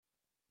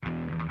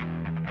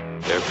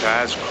Their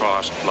paths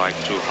crossed like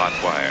two hot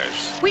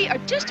wires. We are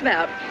just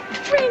about the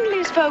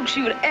friendliest folks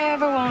you would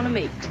ever want to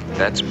meet.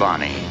 That's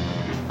Bonnie.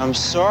 I'm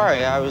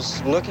sorry, I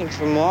was looking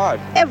for Maud.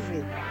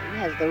 Everyone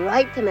has the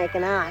right to make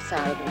an ass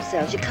out of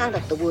themselves. You can't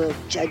let the world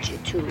judge you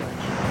too much.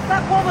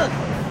 That woman,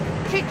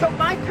 she took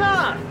my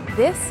car.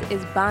 This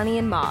is Bonnie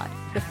and Maud,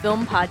 the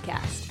film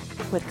podcast,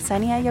 with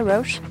Ksenia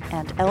Yarosh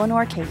and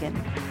Eleanor Kagan.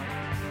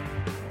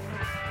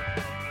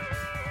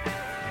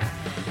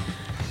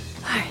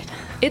 All right.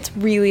 It's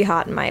really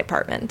hot in my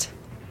apartment.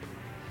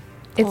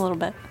 It's a little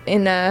bit.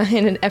 In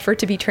an effort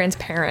to be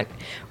transparent,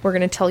 we're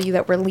going to tell you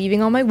that we're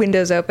leaving all my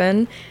windows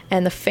open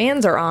and the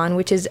fans are on,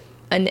 which is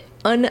an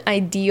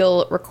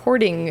unideal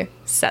recording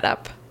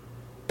setup.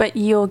 But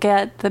you'll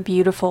get the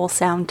beautiful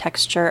sound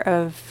texture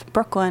of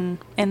Brooklyn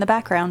in the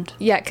background.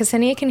 Yeah,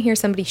 Ksenia can hear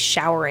somebody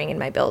showering in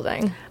my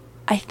building.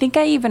 I think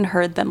I even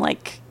heard them,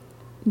 like,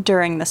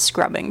 during the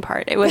scrubbing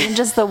part. It wasn't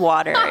just the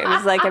water. It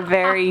was, like, a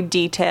very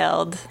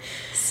detailed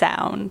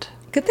sound.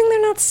 Good thing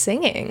they're not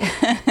singing.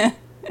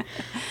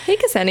 Hey,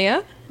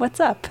 Ksenia. What's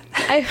up?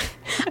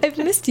 I've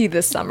missed you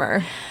this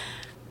summer.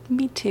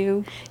 Me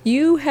too.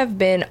 You have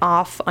been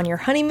off on your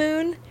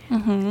honeymoon.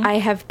 Mm-hmm. I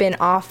have been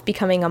off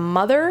becoming a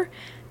mother.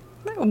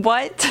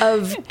 What?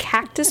 Of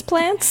cactus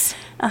plants.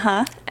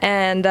 Uh-huh.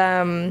 And,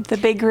 the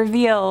big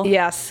reveal.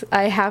 Yes,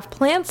 I have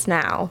plants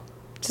now,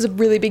 which is a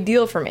really big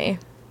deal for me.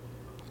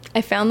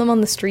 I found them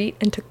on the street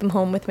and took them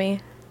home with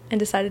me and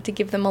decided to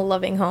give them a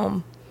loving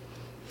home.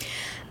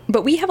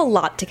 But we have a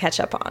lot to catch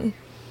up on.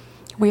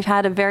 We've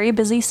had a very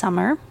busy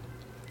summer.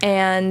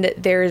 And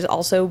there's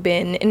also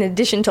been, in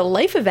addition to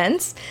life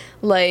events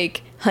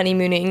like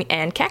honeymooning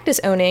and cactus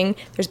owning,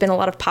 there's been a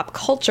lot of pop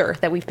culture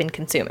that we've been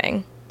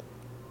consuming.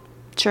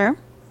 Sure.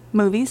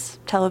 Movies,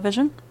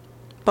 television,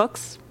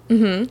 books.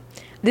 Mm-hmm.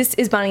 This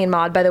is Bonnie and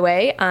Maud, by the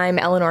way. I'm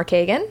Eleanor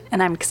Kagan.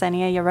 And I'm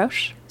Ksenia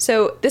Yarosh.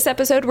 So this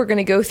episode, we're going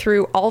to go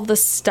through all the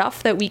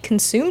stuff that we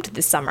consumed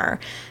this summer.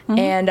 Mm-hmm.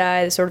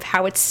 And sort of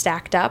how it's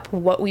stacked up,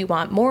 what we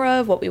want more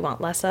of, what we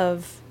want less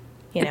of.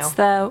 It's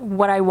the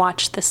what I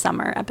watched this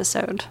summer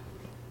episode.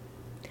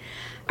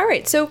 All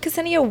right. So,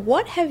 Ksenia,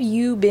 what have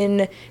you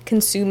been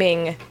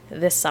consuming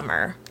this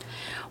summer?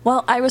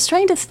 Well, I was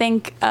trying to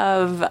think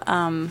of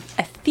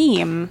a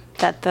theme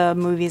that the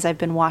movies I've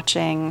been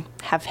watching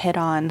have hit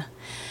on.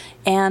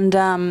 And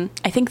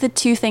I think the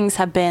two things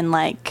have been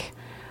like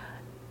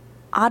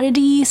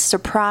oddity,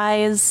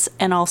 surprise,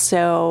 and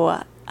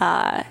also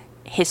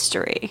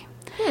history.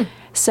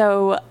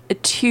 So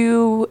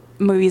two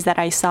movies that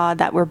I saw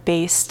that were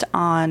based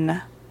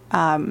on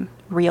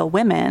real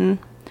women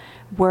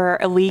were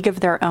A League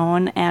of Their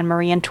Own and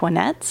Marie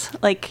Antoinette.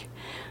 Like,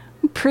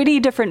 pretty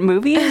different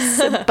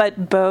movies,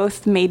 but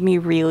both made me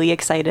really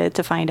excited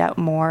to find out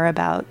more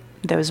about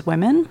those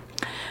women.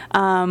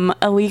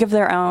 A League of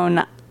Their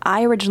Own,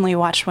 I originally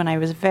watched when I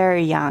was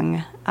very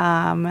young.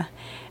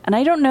 And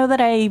I don't know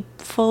that I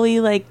fully,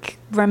 like,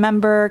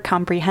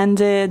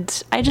 comprehended.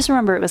 I just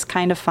remember it was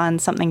kind of fun,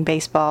 something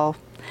baseball.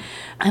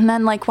 And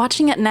then, like,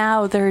 watching it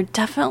now, there are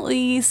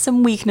definitely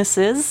some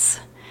weaknesses.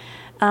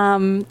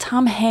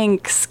 Tom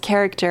Hanks'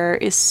 character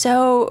is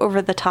so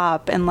over the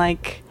top, and,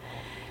 like,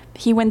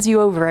 he wins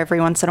you over every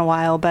once in a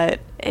while,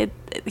 but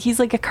he's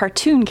like a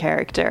cartoon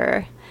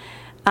character.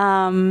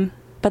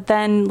 But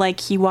then,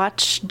 like, you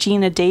watch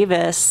Geena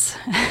Davis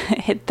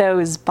hit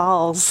those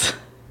balls.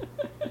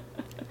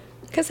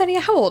 Ksenia,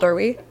 how old are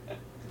we?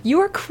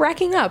 You are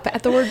cracking up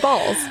at the word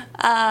balls.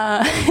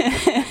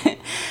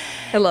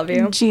 I love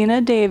you.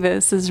 Geena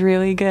Davis is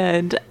really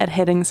good at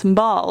hitting some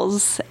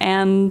balls,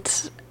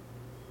 and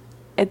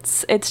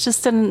it's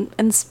just an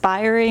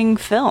inspiring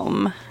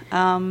film.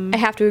 I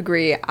have to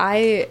agree.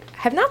 I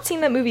have not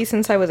seen that movie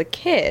since I was a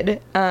kid,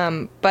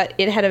 but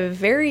it had a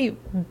very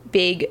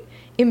big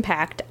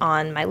impact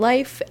on my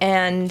life,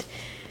 and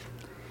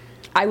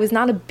I was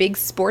not a big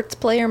sports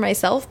player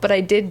myself, but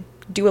I did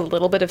do a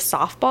little bit of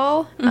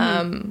softball.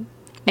 Mm-hmm.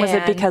 Was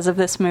it because of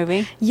this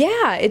movie?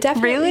 Yeah, it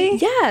definitely. Really?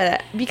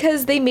 Yeah,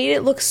 because they made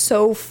it look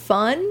so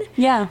fun.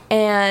 Yeah.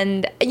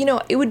 And, you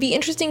know, it would be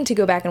interesting to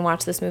go back and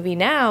watch this movie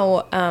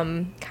now,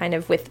 kind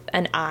of with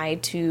an eye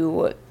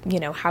to, you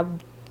know, how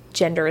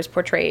gender is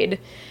portrayed.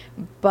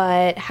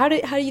 But how do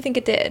you think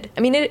it did?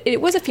 I mean, it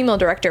was a female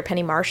director,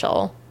 Penny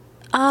Marshall,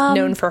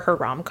 known for her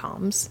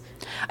rom-coms.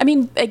 I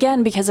mean,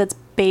 again, because it's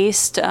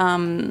based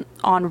on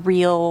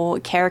real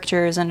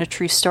characters and a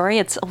true story,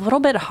 it's a little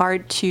bit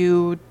hard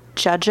to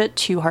judge it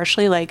too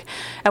harshly. Like,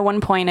 at one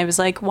point I was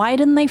like, why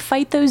didn't they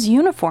fight those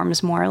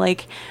uniforms more?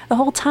 Like, the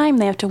whole time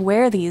they have to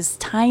wear these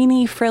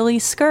tiny frilly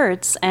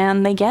skirts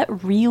and they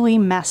get really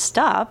messed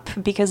up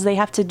because they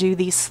have to do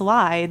these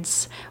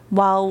slides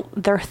while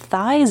their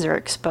thighs are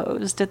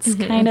exposed. It's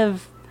kind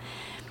of,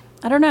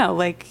 I don't know,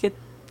 like, it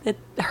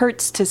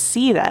hurts to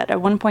see that.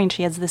 At one point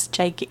she has this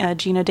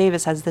Geena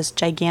Davis has this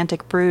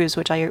gigantic bruise,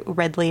 which I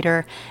read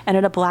later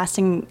ended up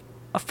lasting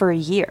for a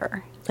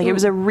year. Like, it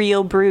was a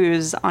real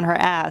bruise on her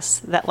ass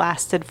that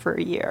lasted for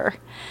a year.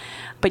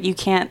 But you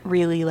can't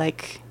really,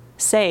 like,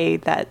 say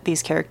that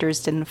these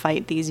characters didn't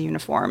fight these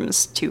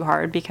uniforms too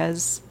hard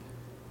because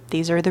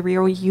these are the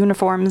real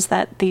uniforms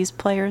that these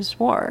players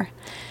wore.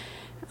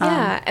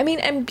 Yeah, I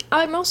mean,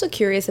 I'm also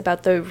curious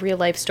about the real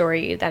life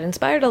story that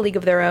inspired A League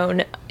of Their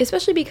Own,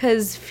 especially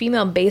because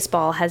female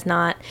baseball has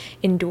not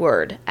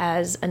endured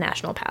as a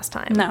national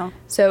pastime. No.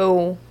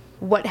 So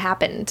what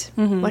happened?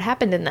 What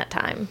happened in that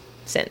time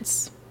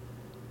since?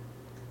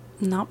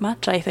 Not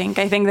much, I think.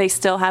 I think they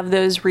still have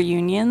those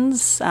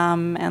reunions,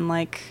 and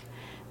like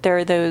there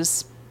are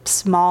those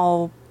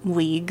small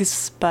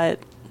leagues, but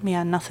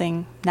yeah,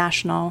 nothing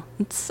national.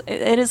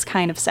 It is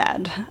kind of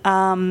sad.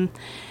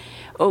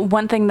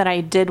 One thing that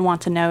I did want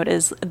to note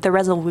is the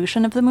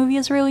resolution of the movie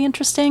is really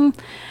interesting.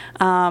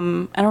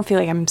 I don't feel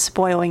like I'm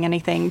spoiling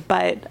anything,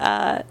 but,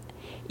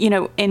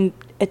 in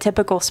a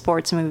typical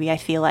sports movie, I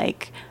feel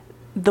like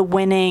the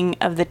winning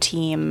of the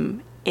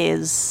team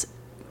is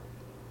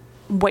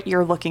what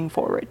you're looking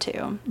forward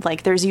to.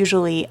 Like, there's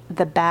usually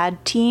the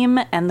bad team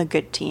and the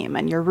good team,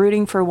 and you're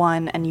rooting for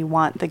one and you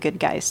want the good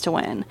guys to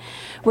win.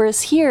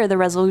 Whereas here, the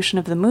resolution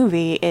of the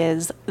movie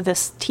is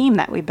this team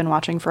that we've been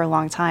watching for a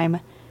long time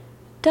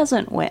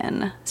doesn't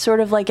win, sort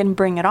of like in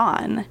Bring It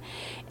On.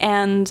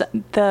 And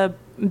the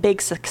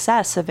big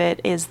success of it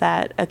is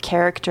that a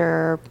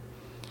character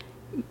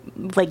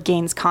like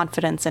gains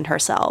confidence in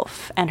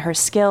herself and her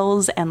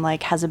skills and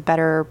like has a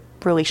better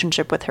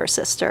relationship with her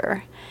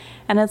sister.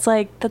 And it's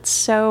like, that's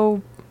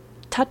so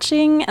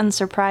touching and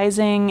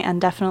surprising, and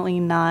definitely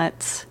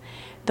not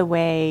the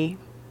way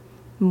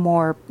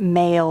more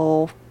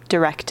male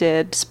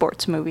directed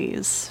sports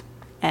movies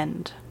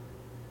end.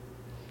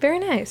 Very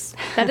nice.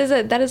 That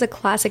is a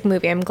classic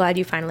movie. I'm glad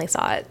you finally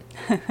saw it.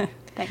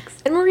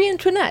 Thanks. And Marie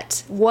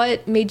Antoinette,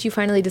 what made you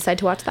finally decide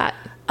to watch that?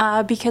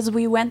 Because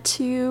we went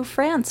to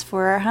France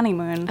for our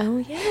honeymoon. Oh,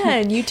 yeah.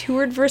 And you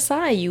toured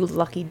Versailles, you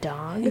lucky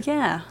dog.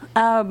 Yeah.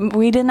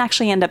 We didn't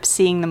actually end up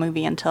seeing the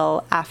movie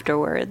until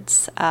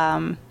afterwards.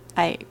 I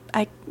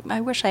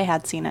wish I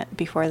had seen it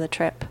before the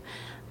trip.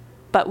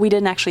 But we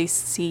didn't actually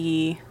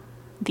see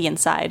the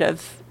inside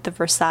of the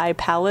Versailles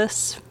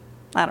Palace.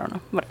 I don't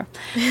know, whatever.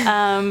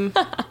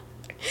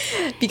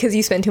 Because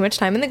you spend too much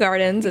time in the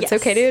gardens. It's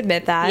okay to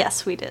admit that.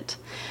 Yes, we did.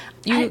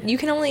 You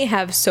can only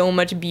have so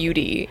much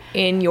beauty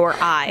in your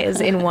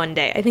eyes in one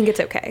day. I think it's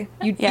okay.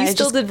 You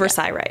still did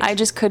Versailles right. I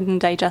just couldn't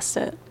digest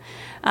it.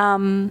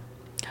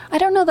 I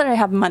don't know that I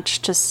have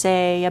much to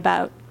say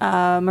about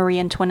Marie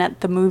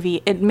Antoinette, the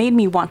movie. It made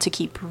me want to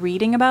keep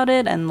reading about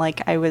it, and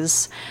like I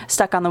was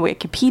stuck on the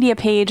Wikipedia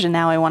page, and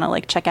now I want to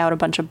like check out a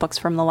bunch of books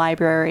from the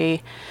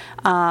library,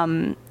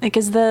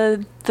 because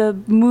the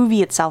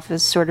movie itself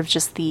is sort of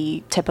just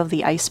the tip of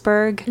the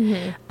iceberg,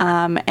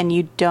 and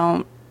you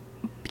don't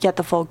get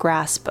the full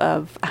grasp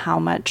of how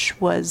much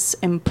was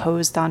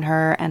imposed on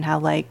her, and how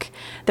like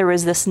there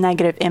was this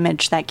negative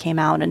image that came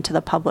out into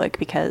the public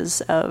because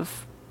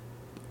of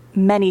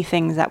many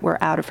things that were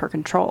out of her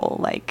control.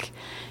 Like,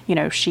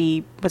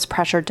 she was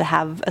pressured to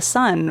have a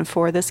son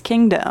for this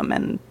kingdom,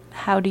 and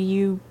how do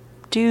you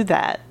do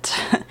that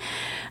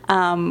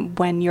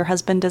when your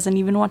husband doesn't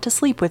even want to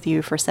sleep with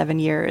you for 7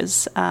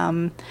 years?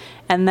 And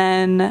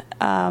then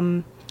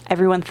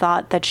everyone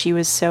thought that she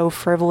was so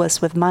frivolous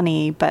with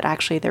money, but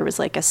actually there was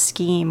like a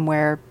scheme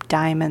where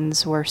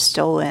diamonds were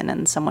stolen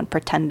and someone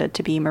pretended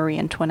to be Marie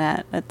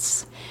Antoinette.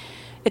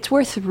 It's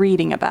worth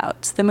reading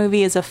about. The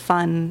movie is a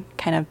fun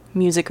kind of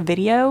music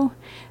video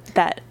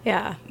that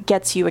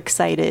gets you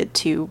excited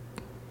to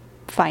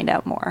find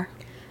out more.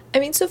 I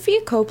mean,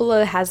 Sofia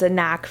Coppola has a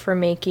knack for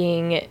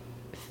making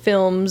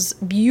films,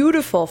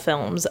 beautiful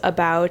films,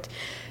 about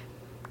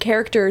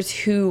characters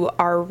who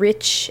are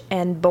rich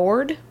and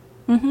bored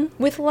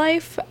with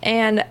life.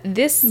 And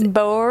this...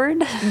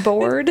 Bored?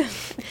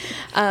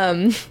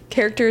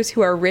 Characters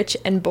who are rich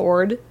and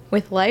bored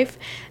with life.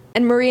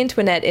 And Marie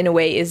Antoinette, in a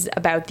way, is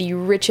about the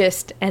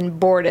richest and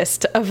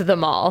boredest of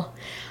them all.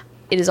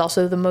 It is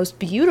also the most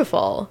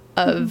beautiful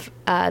of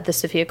the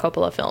Sofia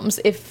Coppola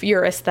films, if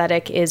your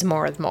aesthetic is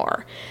more is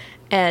more.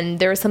 And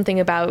there is something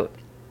about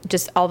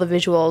just all the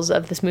visuals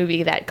of this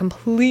movie that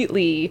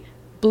completely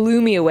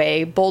blew me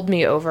away, bowled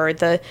me over.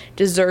 The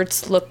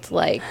desserts looked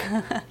like,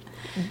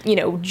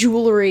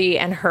 jewelry,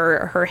 and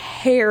her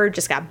hair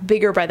just got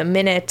bigger by the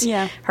minute.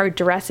 Yeah. Her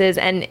dresses,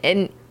 and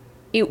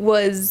it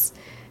was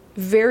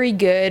very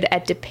good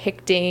at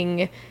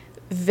depicting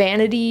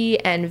vanity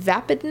and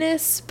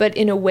vapidness, but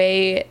in a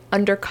way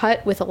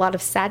undercut with a lot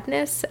of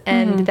sadness,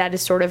 and that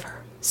is sort of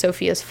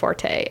Sophia's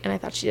forte, and I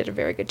thought she did a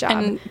very good job.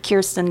 And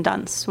Kirsten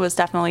Dunst was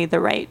definitely the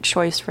right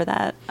choice for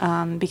that,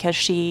 because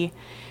she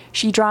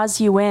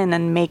draws you in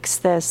and makes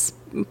this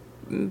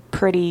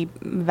pretty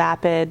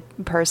vapid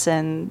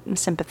person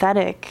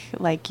sympathetic.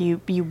 Like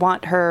you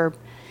want her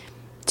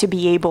to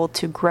be able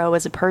to grow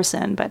as a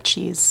person, but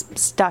she's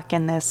stuck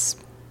in this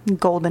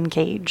golden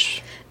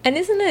cage. And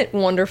isn't it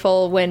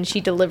wonderful when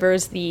she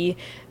delivers the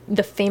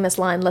famous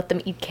line, "Let them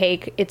eat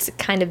cake"? It's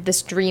kind of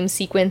this dream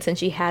sequence, and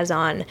she has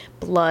on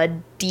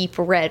blood deep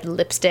red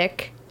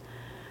lipstick,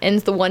 and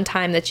it's the one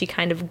time that she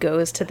kind of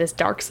goes to this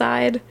dark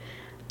side.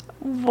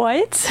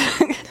 What?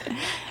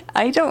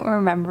 I don't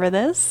remember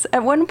this.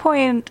 At one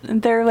point,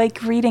 they're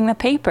like reading the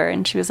paper,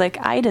 and she was like,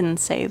 I didn't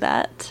say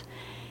that.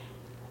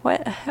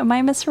 What? Am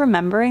I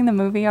misremembering the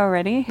movie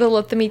already? The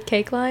let them eat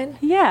cake line?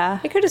 Yeah.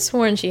 I could have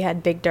sworn she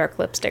had big dark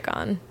lipstick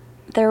on.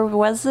 There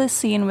was a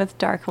scene with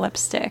dark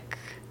lipstick,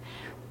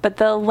 but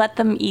the let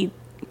them eat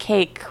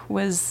cake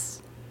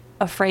was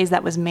a phrase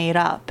that was made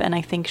up, and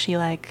I think she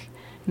like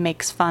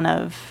makes fun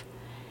of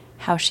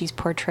how she's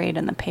portrayed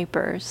in the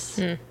papers.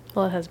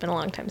 Well, it has been a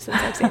long time since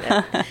I've seen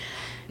it.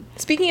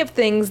 Speaking of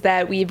things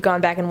that we've gone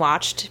back and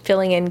watched,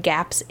 filling in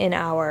gaps in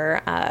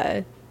our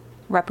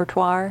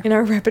repertoire.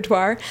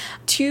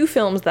 2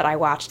 films that I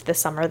watched this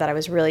summer that I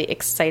was really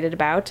excited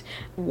about.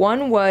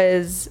 One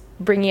was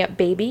Bringing Up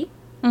Baby,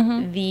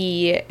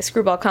 the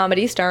screwball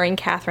comedy starring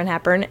Katharine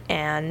Hepburn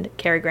and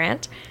Cary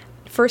Grant.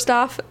 First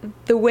off,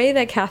 the way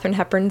that Katharine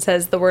Hepburn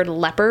says the word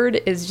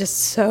leopard is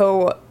just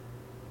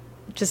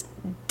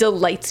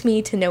delights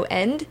me to no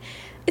end.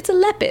 It's a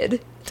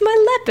leopard. It's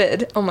my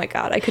leopard. Oh my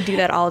God, I could do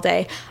that all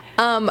day.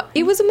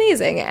 It was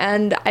amazing,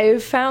 and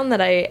I've found that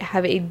I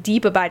have a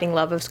deep, abiding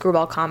love of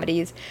screwball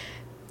comedies.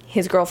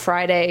 His Girl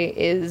Friday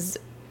is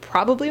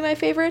probably my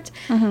favorite.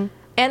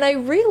 And I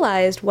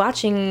realized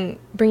watching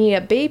Bringing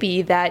Up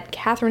Baby that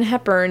Katharine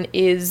Hepburn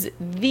is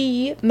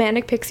the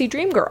manic pixie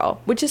dream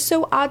girl, which is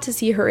so odd to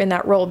see her in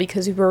that role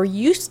because we were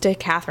used to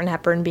Katharine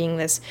Hepburn being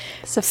this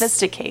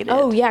sophisticated.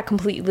 Oh yeah,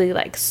 completely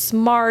like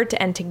smart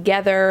and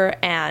together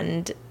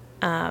and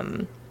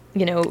kind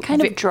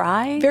of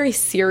dry, very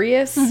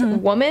serious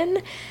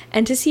woman,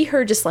 and to see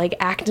her just like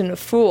acting a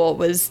fool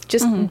was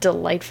just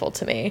delightful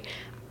to me.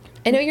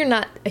 I know you're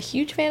not a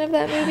huge fan of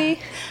that movie.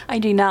 I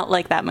do not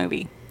like that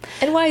movie.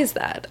 And why is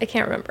that? I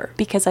can't remember.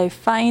 Because I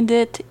find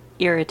it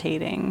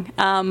irritating.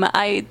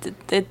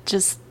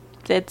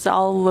 It's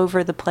all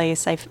over the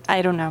place.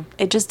 I don't know.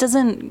 It just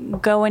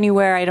doesn't go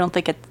anywhere. I don't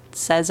think it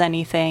says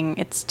anything.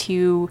 It's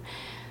too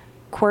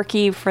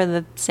quirky for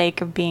the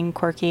sake of being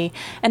quirky.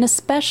 And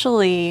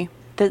especially,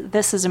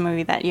 this is a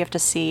movie that you have to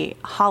see,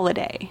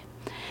 Holiday.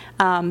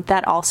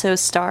 That also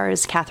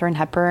stars Katharine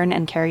Hepburn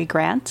and Cary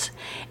Grant,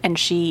 and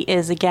she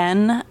is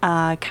again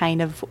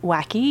kind of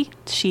wacky.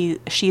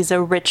 She's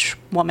a rich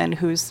woman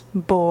who's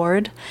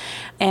bored,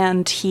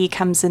 and he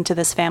comes into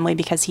this family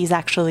because he's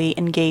actually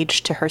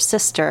engaged to her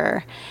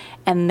sister,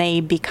 and they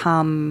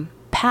become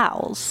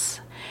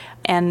pals.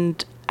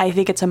 And I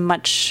think it's a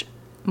much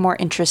more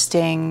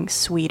interesting,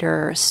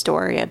 sweeter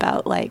story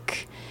about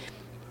like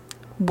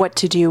what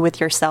to do with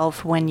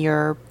yourself when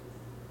you're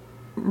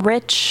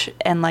rich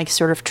and like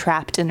sort of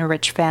trapped in a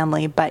rich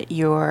family, but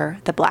you're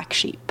the black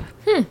sheep.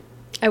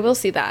 I will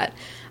see that.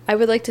 I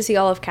would like to see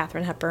all of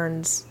Katharine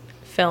Hepburn's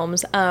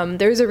films.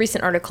 There's a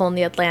recent article in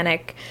The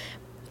Atlantic,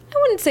 I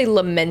wouldn't say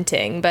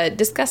lamenting, but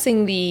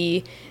discussing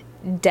the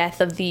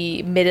death of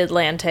the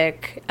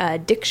mid-Atlantic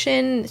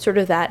diction, sort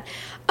of that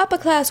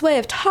upper-class way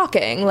of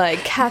talking, like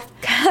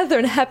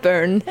Katharine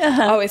Hepburn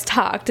always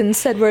talked and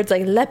said words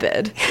like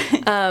leopard.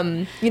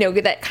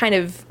 That kind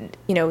of,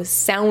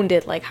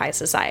 sounded like high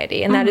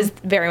society. And that is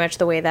very much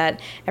the way that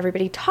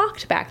everybody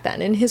talked back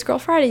then. In His Girl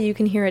Friday, you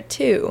can hear it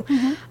too.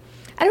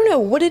 I don't know,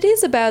 what it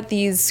is about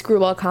these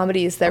screwball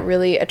comedies that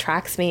really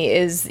attracts me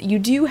is you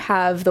do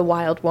have the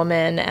wild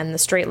woman and the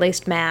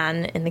straight-laced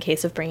man in the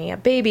case of Bringing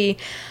Up Baby,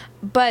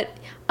 but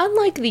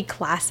unlike the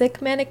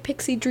classic manic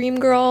pixie dream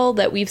girl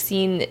that we've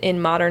seen in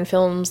modern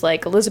films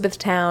like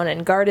Elizabethtown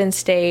and Garden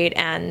State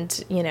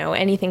and,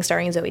 anything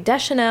starring Zooey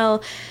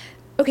Deschanel.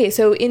 Okay,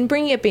 so in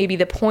Bringing Up Baby,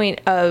 the point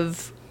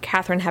of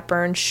Katharine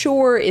Hepburn,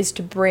 sure, is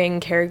to bring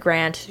Cary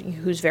Grant,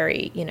 who's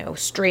very,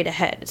 straight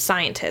ahead,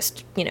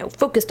 scientist,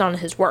 focused on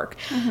his work.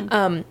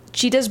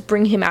 She does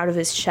bring him out of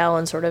his shell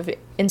and sort of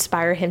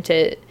inspire him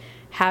to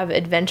have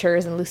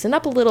adventures and loosen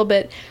up a little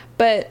bit,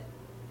 but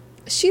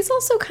she's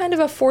also kind of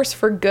a force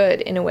for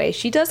good in a way.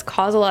 She does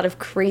cause a lot of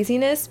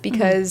craziness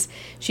because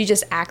she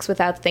just acts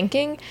without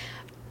thinking.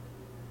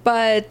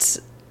 But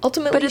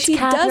ultimately, it's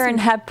Katharine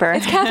Hepburn.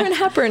 It's Katharine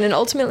Hepburn, and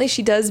ultimately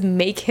she does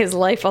make his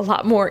life a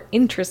lot more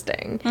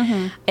interesting.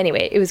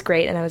 Anyway, it was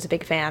great, and I was a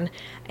big fan,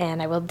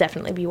 and I will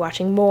definitely be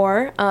watching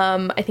more.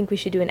 I think we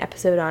should do an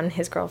episode on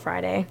His Girl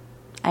Friday.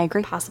 I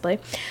agree. Possibly.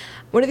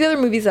 One of the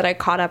other movies that I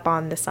caught up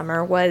on this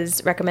summer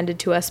was recommended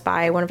to us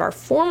by one of our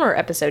former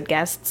episode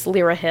guests,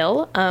 Lyra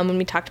Hill, when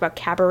we talked about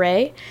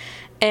Cabaret.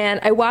 And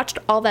I watched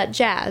All That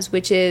Jazz,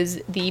 which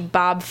is the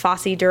Bob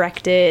Fosse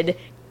directed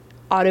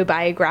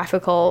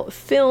autobiographical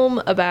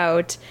film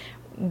about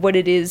what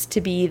it is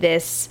to be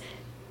this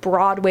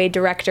Broadway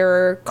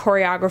director,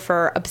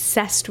 choreographer,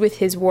 obsessed with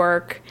his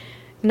work,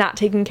 not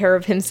taking care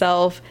of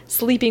himself,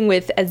 sleeping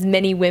with as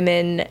many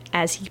women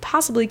as he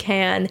possibly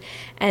can,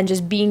 and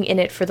just being in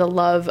it for the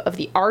love of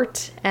the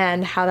art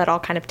and how that all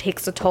kind of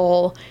takes a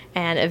toll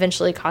and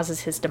eventually causes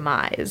his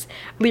demise.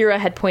 Lyra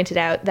had pointed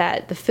out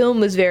that the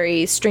film was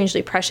very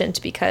strangely prescient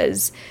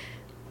because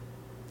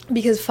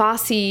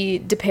Fosse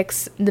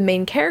depicts the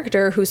main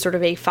character, who's sort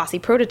of a Fosse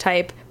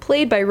prototype,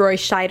 played by Roy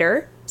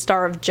Scheider,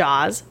 star of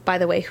Jaws, by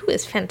the way, who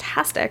is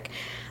fantastic,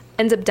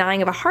 ends up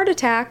dying of a heart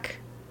attack.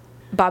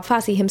 Bob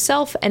Fosse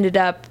himself ended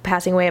up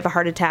passing away of a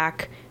heart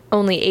attack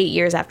only 8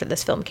 years after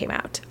this film came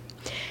out.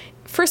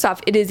 First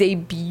off, it is a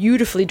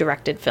beautifully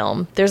directed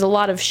film. There's a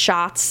lot of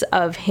shots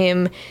of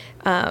him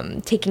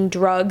taking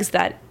drugs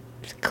that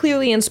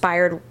clearly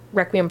inspired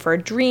Requiem for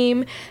a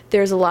Dream.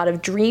 There's a lot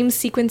of dream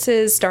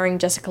sequences starring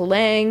Jessica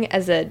Lange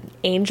as an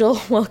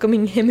angel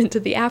welcoming him into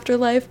the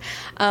afterlife.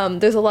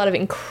 There's a lot of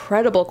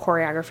incredible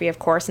choreography, of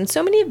course, and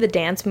so many of the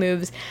dance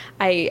moves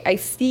I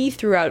see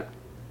throughout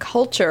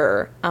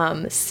culture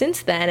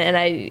since then,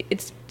 and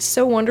it's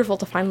so wonderful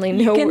to finally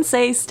know. You can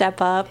say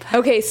Step Up.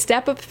 Okay,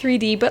 Step Up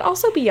 3D, but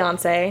also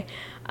Beyonce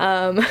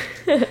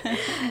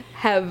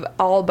have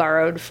all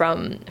borrowed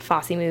from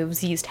Fosse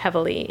moves used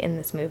heavily in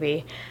this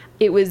movie.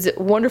 It was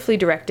wonderfully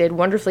directed,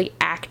 wonderfully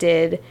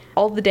acted.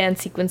 All the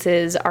dance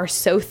sequences are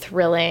so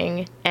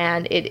thrilling,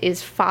 and it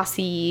is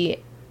Fosse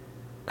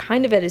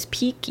kind of at his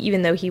peak,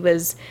 even though he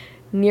was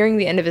nearing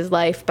the end of his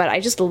life, but I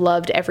just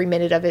loved every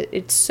minute of it.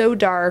 It's so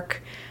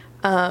dark.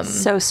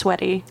 So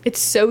sweaty. It's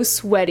so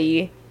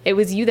sweaty. It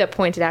was you that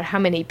pointed out how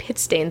many pit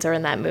stains are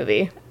in that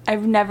movie.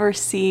 I've never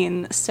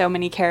seen so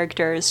many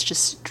characters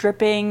just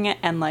dripping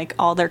and like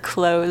all their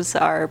clothes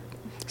are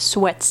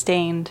sweat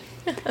stained.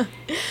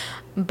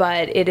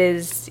 But it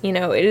is, it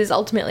is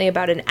ultimately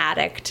about an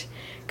addict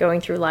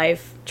going through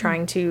life,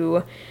 trying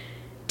to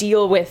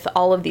deal with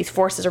all of these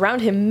forces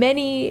around him.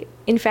 Many,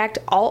 in fact,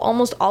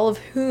 almost all of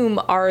whom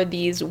are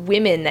these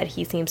women that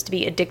he seems to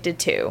be addicted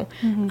to.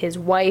 Mm-hmm. His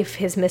wife,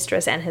 his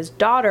mistress, and his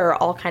daughter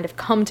all kind of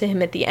come to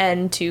him at the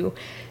end to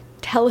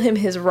tell him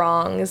his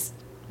wrongs,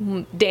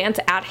 dance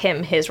at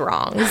him his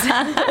wrongs.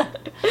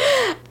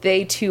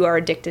 They too are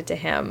addicted to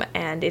him,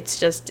 and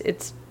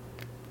it's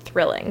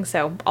thrilling.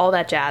 So all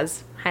that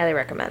jazz, highly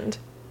recommend.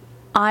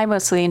 I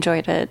mostly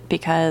enjoyed it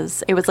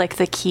because it was like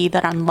the key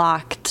that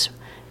unlocked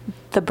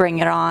the Bring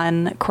It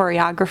On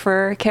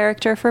choreographer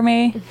character for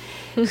me,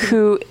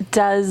 who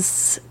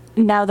does,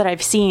 now that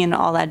I've seen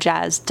All That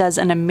Jazz, does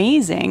an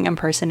amazing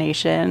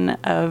impersonation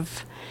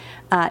of,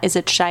 is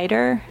it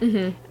Scheider?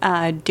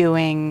 Mm-hmm.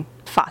 Doing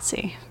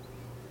Fosse.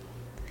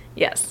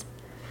 Yes.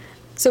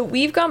 So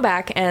we've gone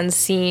back and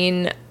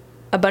seen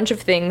a bunch of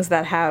things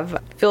that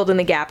have filled in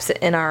the gaps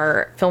in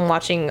our film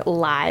watching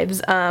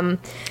lives.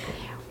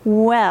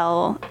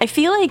 Well, I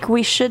feel like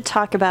we should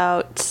talk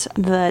about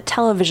the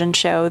television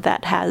show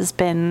that has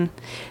been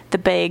the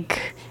big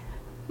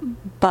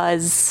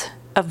buzz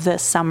of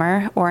this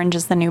summer, Orange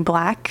is the New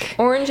Black.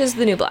 Orange is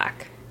the New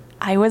Black.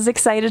 I was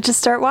excited to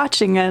start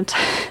watching it.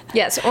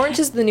 Yes, Orange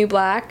is the New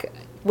Black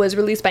was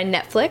released by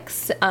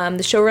Netflix.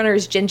 The showrunner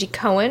is Jenji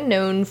Kohan,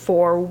 known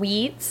for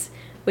Weeds,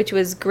 which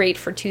was great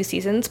for 2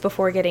 seasons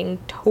before getting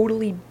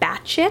totally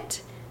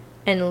batshit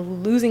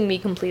and losing me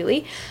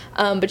completely.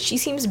 But she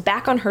seems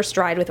back on her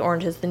stride with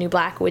Orange is the New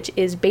Black, which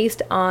is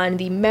based on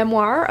the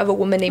memoir of a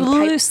woman named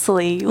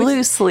Loosely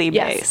based.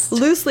 Yes,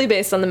 loosely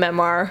based on the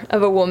memoir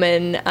of a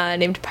woman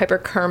named Piper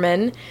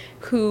Kerman,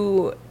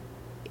 who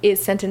is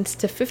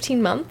sentenced to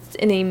 15 months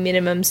in a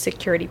minimum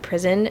security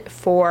prison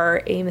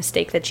for a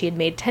mistake that she had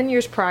made 10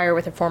 years prior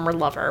with a former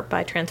lover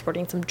by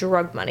transporting some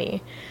drug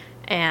money.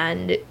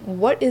 And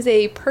what is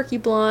a perky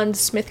blonde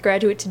Smith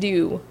graduate to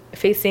do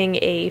facing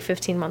a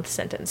 15-month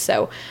sentence?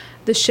 So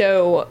the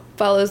show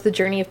follows the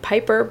journey of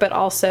Piper, but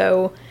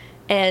also,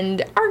 and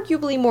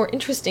arguably more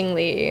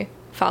interestingly,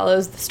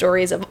 follows the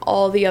stories of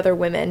all the other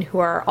women who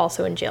are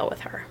also in jail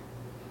with her.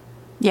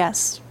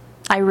 Yes.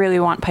 I really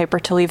want Piper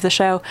to leave the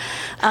show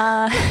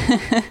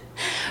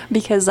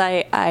because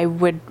I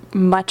would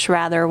much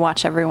rather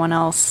watch everyone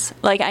else.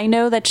 Like, I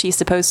know that she's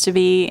supposed to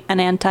be an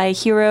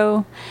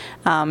anti-hero.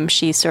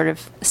 She's sort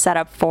of set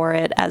up for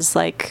it as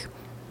like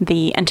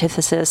the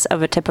antithesis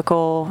of a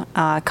typical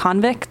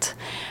convict.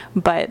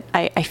 But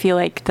I feel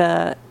like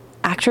the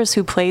actress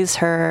who plays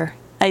her,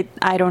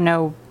 I don't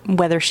know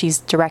whether she's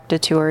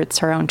directed to or it's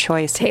her own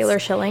choice. Taylor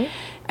Schilling.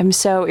 I'm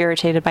so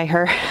irritated by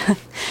her.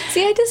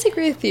 See, I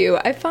disagree with you.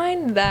 I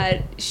find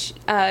that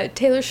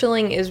Taylor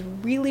Schilling is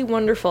really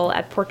wonderful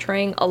at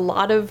portraying a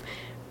lot of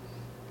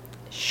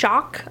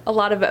shock, a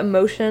lot of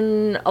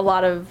emotion, a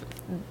lot of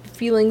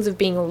feelings of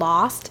being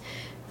lost.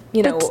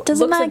 But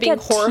doesn't looks that of being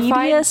get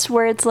horrified. tedious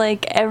where it's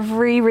like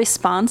every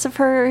response of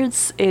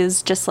hers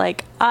is just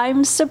like,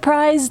 I'm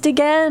surprised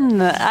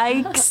again.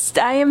 I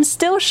am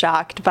still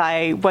shocked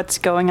by what's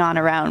going on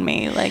around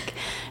me. Like,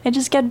 I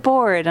just get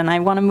bored and I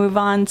want to move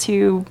on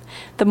to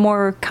the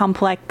more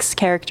complex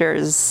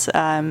characters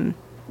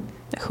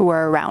who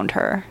are around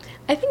her.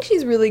 I think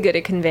she's really good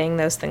at conveying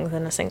those things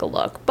in a single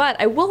look. But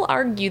I will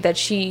argue that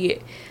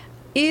she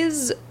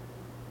is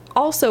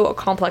also a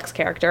complex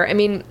character. I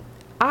mean,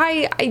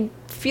 I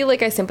feel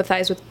like I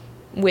sympathize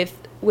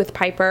with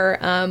Piper.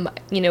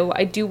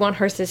 I do want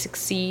her to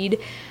succeed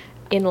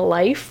in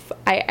life.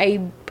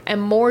 I am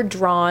more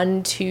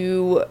drawn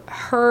to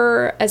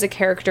her as a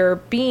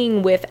character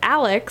being with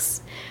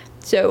Alex.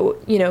 So,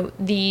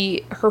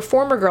 her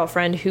former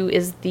girlfriend, who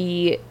is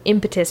the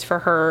impetus for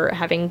her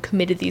having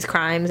committed these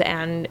crimes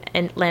and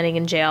landing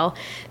in jail,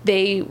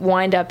 they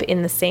wind up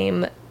in the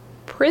same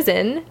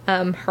prison,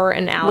 her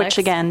and Alex. Which,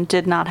 again,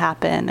 did not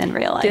happen in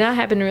real life. Did not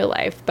happen in real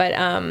life. But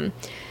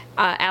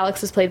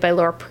Alex is played by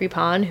Laura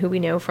Prepon, who we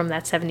know from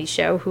that 70s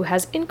show, who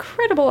has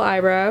incredible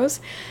eyebrows.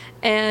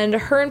 And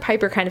her and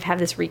Piper kind of have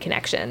this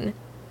reconnection.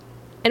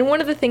 And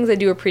one of the things I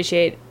do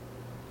appreciate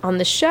on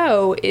the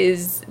show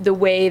is the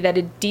way that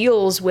it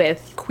deals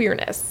with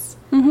queerness.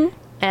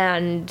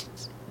 And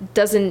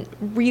doesn't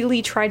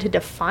really try to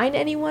define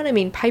anyone. I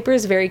mean, Piper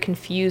is very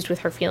confused with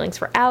her feelings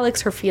for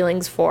Alex, her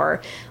feelings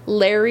for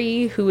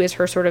Larry, who is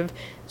her sort of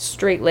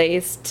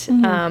straight-laced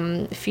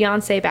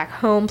fiance back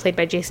home, played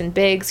by Jason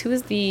Biggs, who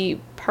is the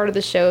part of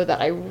the show that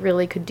I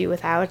really could do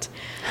without.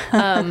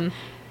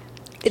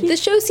 The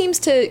show seems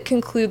to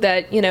conclude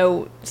that, you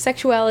know,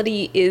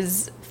 sexuality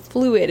is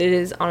fluid. It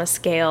is on a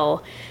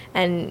scale,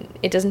 and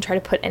it doesn't try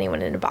to put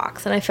anyone in a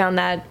box. And I found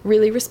that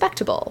really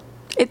respectable.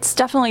 It's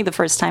definitely the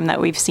first time that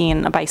we've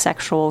seen a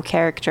bisexual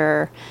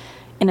character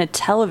in a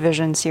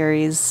television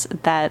series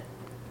that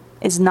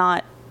is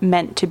not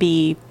meant to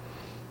be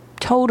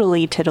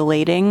totally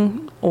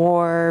titillating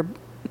or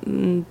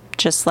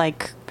just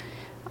like,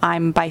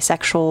 I'm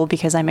bisexual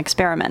because I'm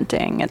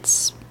experimenting.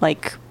 It's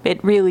like,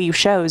 it really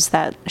shows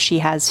that she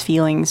has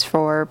feelings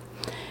for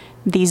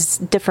these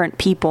different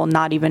people,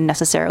 not even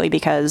necessarily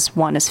because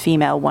one is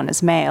female, one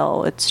is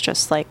male. It's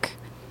just like,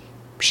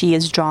 she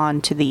is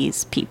drawn to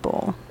these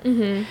people.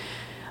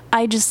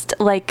 I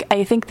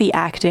think the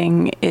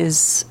acting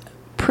is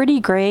pretty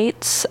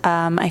great.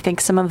 I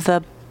think some of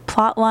the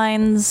plot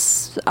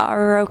lines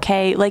are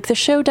okay. Like, the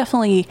show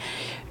definitely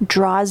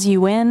draws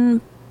you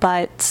in,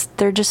 but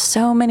there are just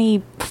so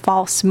many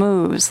false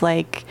moves.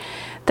 Like,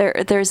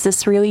 there's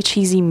this really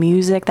cheesy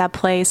music that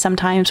plays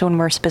sometimes when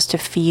we're supposed to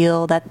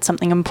feel that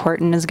something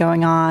important is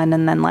going on,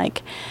 and then,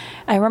 like,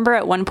 I remember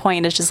at one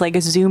point it's just like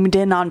zoomed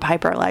in on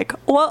Piper, like,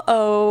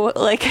 whoa,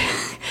 like,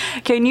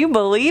 can you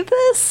believe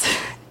this?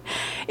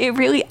 It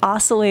really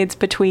oscillates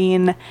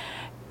between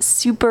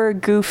super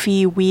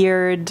goofy,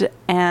 weird,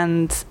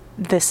 and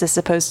this is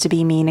supposed to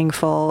be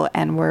meaningful,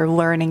 and we're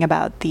learning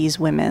about these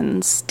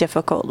women's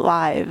difficult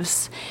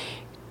lives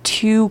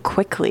too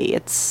quickly.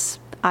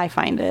 I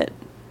find it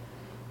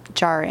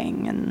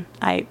jarring, and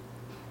I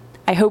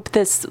hope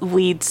this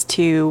leads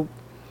to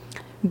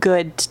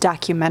good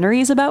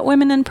documentaries about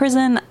women in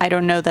prison. I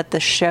don't know that the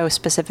show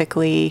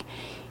specifically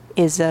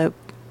is a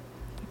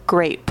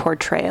great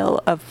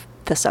portrayal of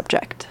the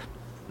subject.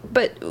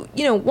 But,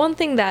 you know, one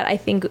thing that I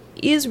think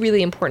is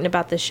really important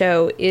about the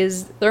show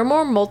is there are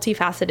more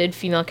multifaceted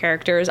female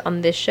characters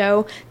on this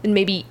show than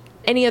maybe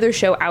any other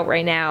show out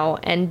right now,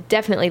 and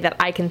definitely that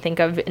I can think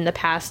of in the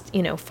past,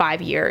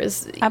 5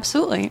 years.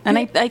 Absolutely. And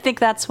I think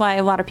that's why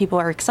a lot of people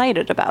are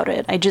excited about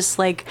it.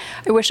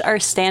 I wish our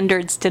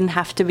standards didn't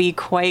have to be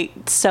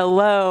quite so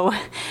low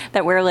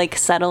that we're, like,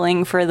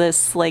 settling for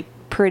this, like,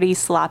 pretty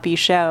sloppy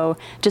show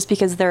just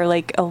because there are,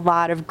 like, a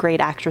lot of great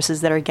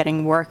actresses that are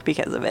getting work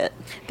because of it.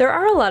 There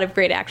are a lot of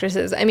great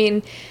actresses. I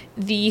mean,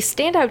 the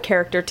standout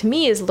character to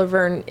me is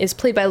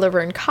played by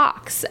Laverne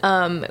Cox,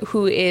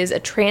 who is a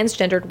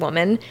transgendered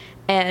woman,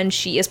 and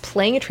she is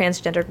playing a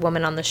transgendered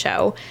woman on the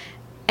show.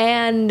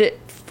 And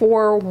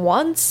for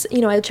once,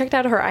 I checked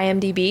out her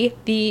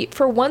IMDb.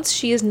 For once,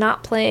 she is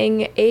not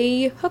playing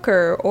a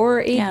hooker or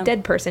a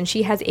dead person.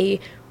 She has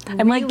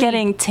I'm like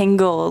getting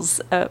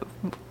tingles.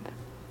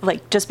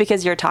 Like, just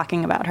because you're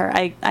talking about her,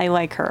 I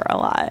like her a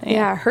lot.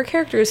 Yeah, her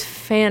character is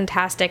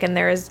fantastic, and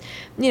there is,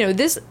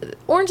 this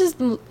Orange is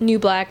the New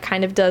Black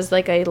kind of does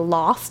like a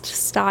Lost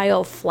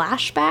style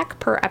flashback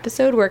per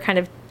episode, where it kind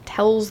of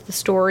tells the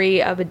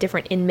story of a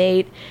different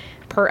inmate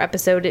per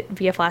episode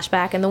via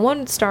flashback. And the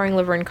one starring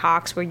Laverne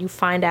Cox, where you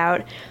find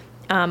out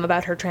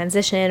about her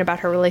transition, about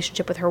her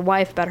relationship with her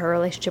wife, about her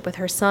relationship with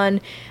her son,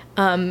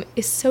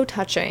 is so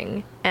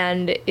touching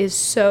and is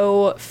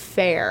so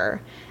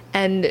fair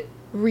and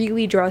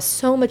really draws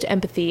so much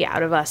empathy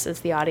out of us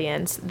as the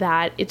audience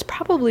that it's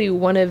probably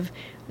one of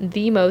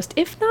the most,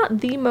 if not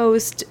the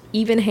most,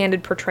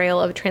 even-handed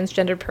portrayal of a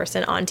transgendered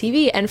person on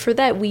TV. And for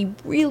that, we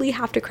really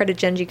have to credit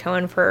Jenji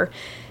Kohan for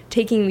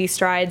taking these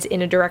strides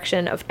in a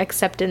direction of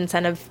acceptance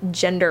and of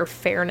gender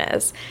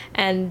fairness.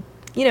 And,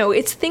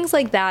 it's things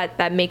like that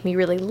that make me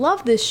really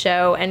love this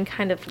show and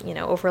kind of,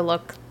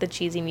 overlook the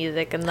cheesy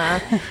music and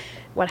the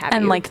what have you.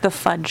 And, like, the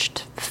fudged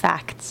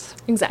facts.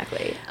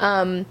 Exactly.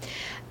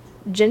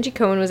 Jenji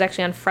Kohan was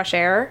actually on Fresh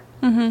Air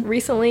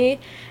recently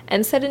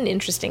and said an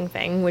interesting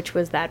thing, which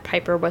was that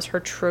Piper was her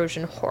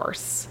Trojan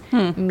horse,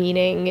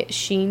 meaning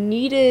she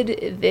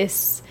needed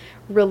this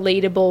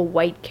relatable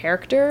white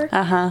character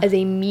as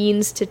a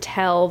means to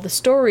tell the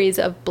stories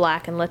of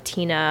Black and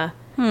Latina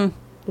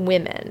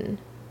women.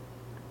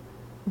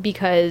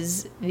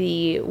 Because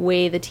the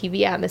way the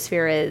TV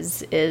atmosphere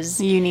is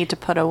you need to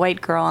put a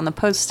white girl on the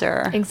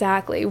poster.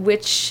 Exactly,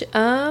 which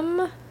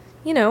I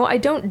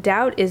don't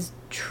doubt is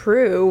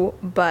true,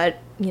 but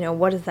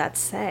what does that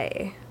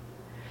say?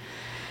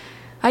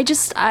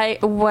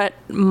 What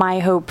my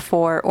hope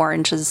for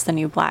Orange is the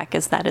New Black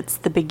is that it's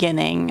the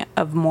beginning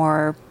of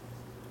more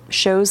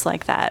shows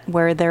like that,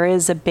 where there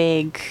is a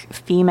big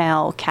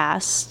female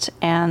cast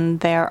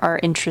and there are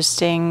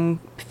interesting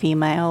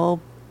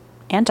female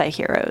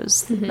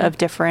anti-heroes of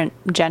different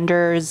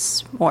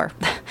genders or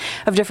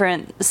of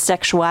different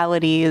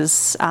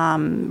sexualities,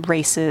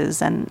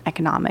 races, and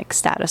economic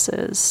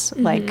statuses.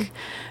 Like,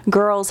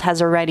 Girls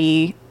has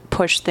already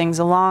pushed things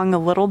along a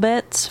little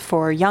bit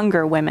for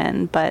younger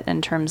women, but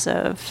in terms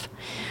of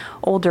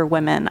older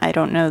women, I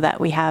don't know that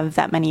we have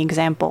that many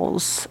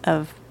examples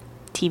of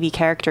TV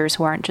characters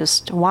who aren't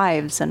just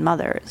wives and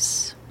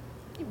mothers.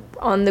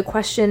 On the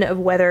question of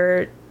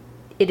whether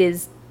it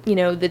is,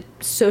 the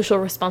social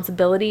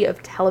responsibility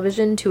of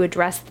television to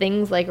address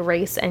things like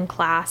race and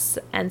class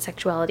and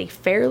sexuality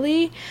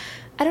fairly,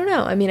 I don't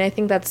know. I mean, I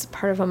think that's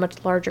part of a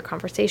much larger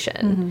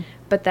conversation,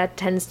 but that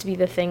tends to be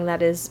the thing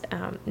that is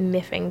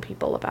miffing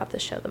people about the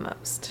show the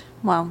most.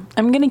 Well,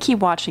 I'm going to keep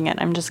watching it.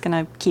 I'm just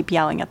going to keep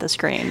yelling at the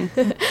screen.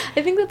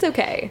 I think that's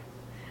okay.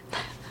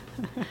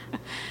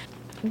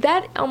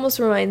 That almost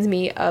reminds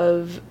me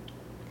of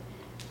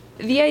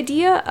the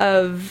idea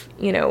of,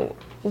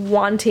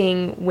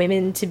 wanting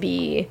women to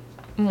be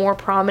more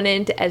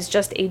prominent as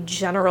just a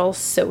general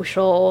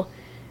social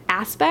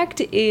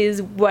aspect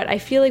is what I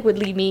feel like would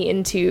lead me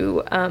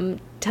into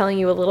telling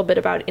you a little bit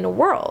about In a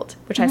World,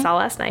 which I saw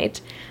last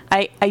night.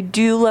 I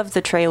do love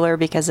the trailer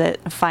because it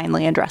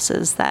finally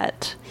addresses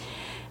that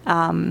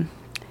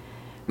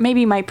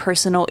maybe my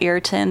personal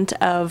irritant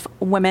of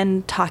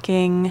women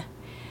talking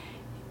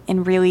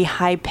in really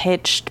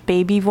high-pitched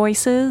baby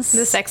voices.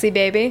 The sexy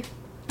baby.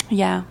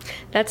 Yeah.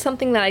 That's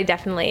something that I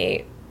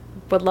definitely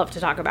would love to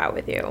talk about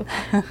with you.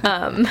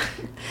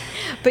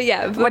 But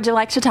yeah. Would you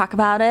like to talk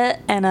about it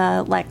in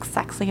a,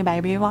 sexy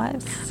baby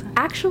voice?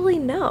 Actually,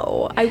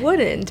 no, I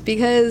wouldn't,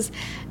 because,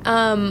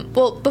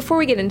 before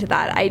we get into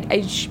that,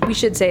 we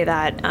should say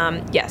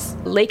that, yes,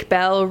 Lake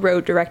Bell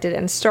wrote, directed,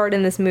 and starred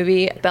in this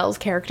movie. Bell's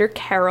character,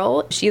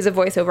 Carol, she is a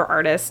voiceover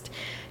artist.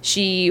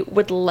 She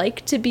would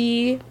like to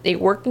be a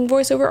working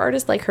voiceover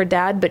artist like her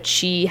dad, but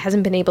she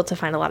hasn't been able to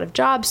find a lot of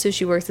jobs, so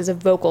she works as a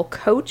vocal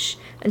coach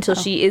until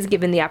she is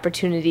given the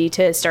opportunity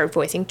to start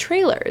voicing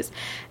trailers.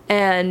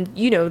 And,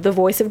 the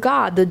voice of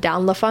God, the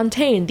Don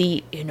LaFontaine,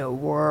 the In a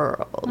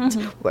World,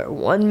 where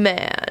one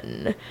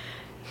man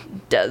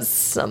does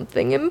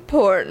something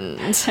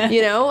important,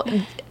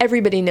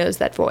 Everybody knows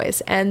that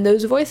voice. And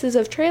those voices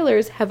of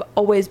trailers have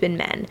always been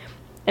men.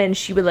 And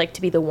she would like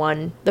to be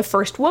the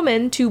first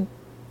woman to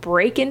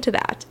break into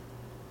that.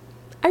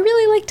 I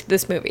really liked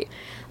this movie.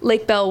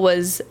 Lake Bell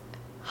was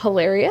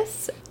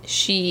hilarious.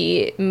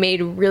 She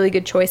made really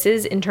good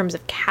choices in terms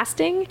of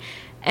casting,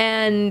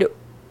 and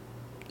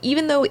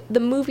even though the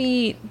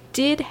movie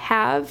did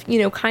have,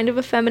 kind of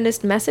a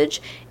feminist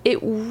message, it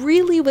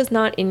really was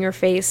not in your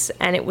face,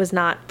 and it was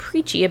not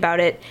preachy about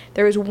it.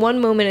 There was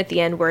one moment at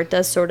the end where it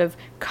does sort of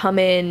come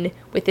in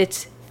with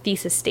its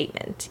thesis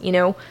statement,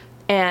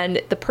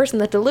 and the person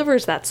that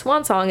delivers that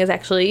swan song is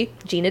actually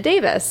Geena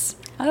Davis.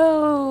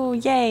 Oh,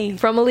 yay.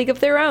 From A League of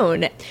Their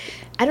Own.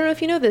 I don't know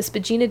if you know this,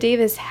 but Geena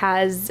Davis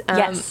has...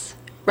 yes,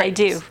 right. I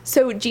do.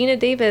 So Geena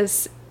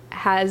Davis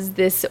has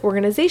this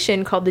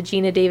organization called the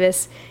Geena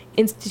Davis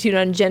Institute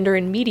on Gender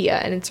and Media,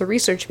 and it's a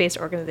research-based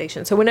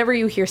organization. So whenever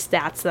you hear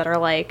stats that are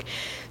like,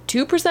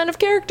 2% of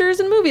characters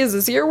in movies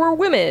this year were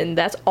women,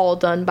 that's all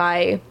done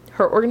by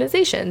her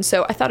organization.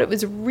 So I thought it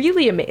was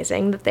really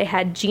amazing that they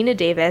had Geena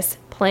Davis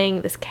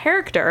playing this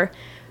character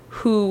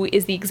who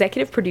is the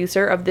executive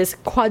producer of this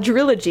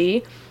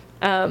quadrilogy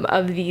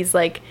of these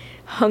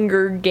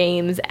Hunger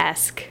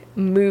Games-esque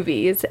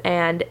movies.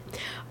 And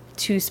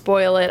to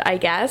spoil it, I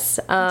guess,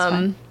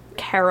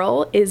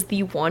 Carol is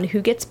the one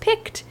who gets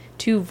picked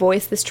to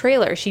voice this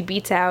trailer. She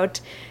beats out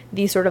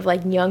the sort of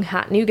young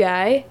hot new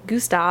guy,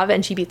 Gustav,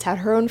 and she beats out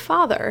her own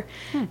father.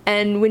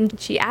 And when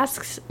she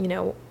asks,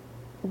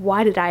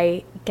 why did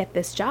I get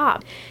this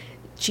job?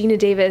 Geena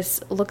Davis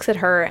looks at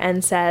her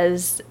and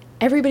says,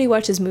 everybody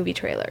watches movie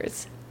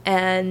trailers,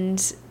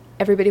 and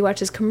everybody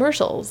watches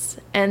commercials,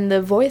 and the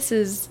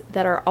voices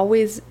that are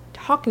always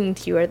talking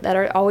to you, that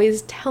are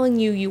always telling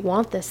you you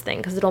want this thing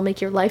because it'll make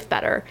your life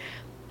better,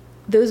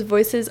 those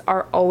voices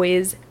are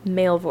always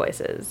male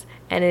voices.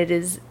 And it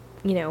is,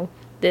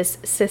 this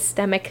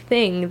systemic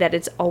thing that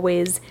it's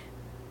always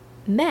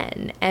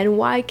men. And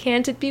why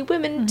can't it be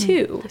women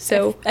too?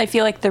 So I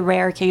feel like the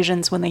rare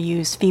occasions when they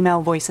use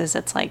female voices,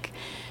 it's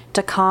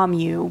to calm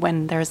you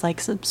when there's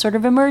some sort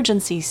of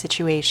emergency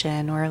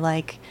situation, or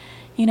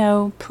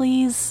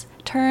please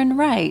turn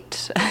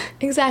right.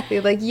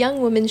 Exactly.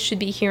 Young women should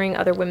be hearing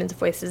other women's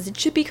voices. It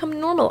should become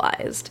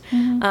normalized.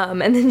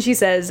 And then she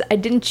says, I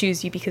didn't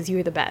choose you because you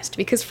were the best,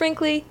 because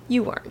frankly,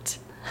 you weren't.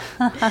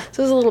 So it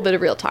was a little bit of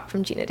real talk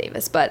from Geena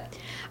Davis, but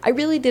I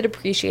really did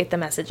appreciate the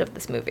message of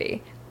this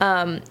movie.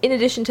 In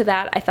addition to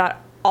that, I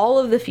thought all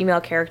of the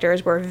female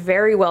characters were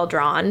very well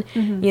drawn,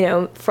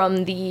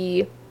 from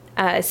the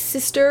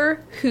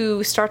sister,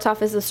 who starts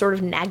off as a sort of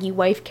naggy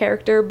wife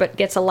character, but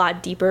gets a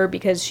lot deeper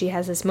because she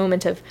has this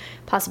moment of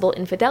possible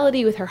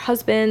infidelity with her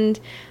husband,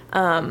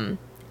 and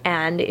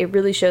it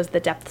really shows the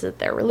depths of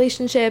their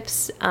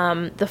relationships.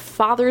 The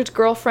father's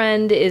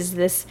girlfriend is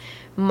this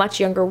much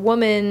younger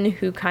woman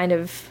who kind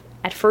of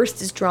at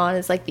first is drawn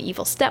as like the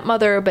evil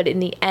stepmother, but in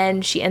the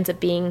end she ends up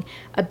being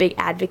a big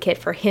advocate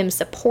for him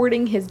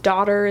supporting his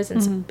daughters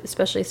and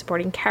especially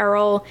supporting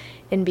Carol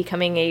in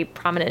becoming a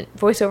prominent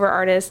voiceover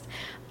artist.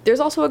 There's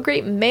also a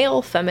great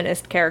male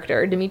feminist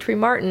character, Dimitri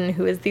Martin,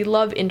 who is the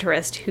love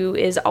interest, who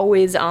is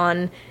always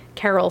on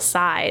Carol's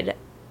side.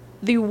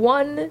 The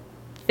one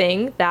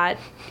thing that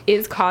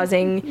is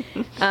causing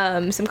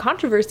some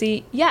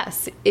controversy,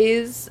 yes,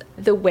 is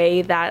the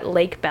way that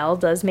Lake Bell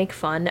does make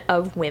fun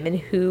of women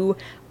who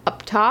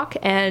uptalk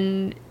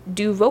and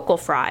do vocal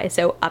fry.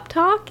 So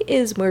uptalk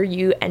is where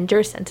you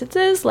enter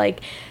sentences like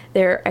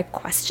they're a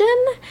question,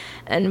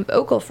 and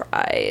vocal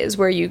fry is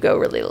where you go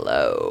really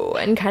low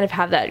and kind of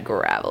have that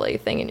gravelly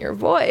thing in your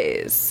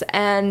voice.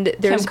 And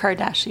there's Kim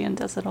Kardashian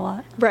does it a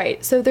lot.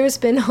 Right. So there's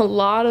been a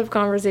lot of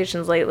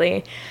conversations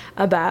lately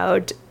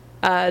about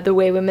the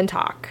way women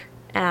talk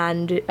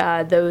and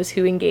those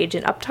who engage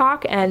in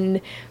uptalk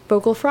and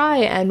vocal fry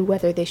and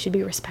whether they should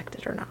be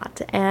respected or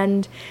not.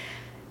 And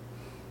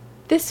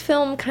this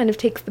film kind of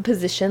takes the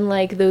position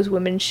like those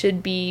women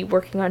should be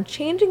working on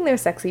changing their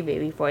sexy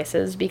baby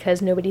voices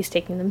because nobody's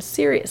taking them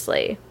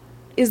seriously.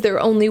 Is there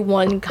only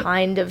one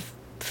kind of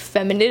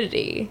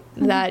femininity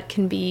that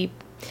can be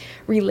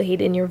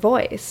relayed in your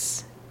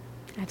voice?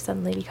 I've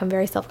suddenly become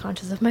very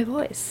self-conscious of my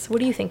voice. What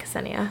do you think,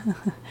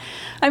 Ksenia?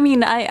 I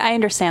mean, I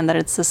understand that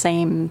it's the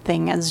same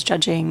thing as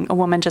judging a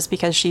woman just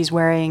because she's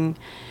wearing,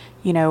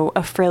 you know,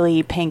 a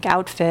frilly pink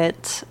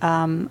outfit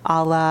a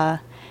la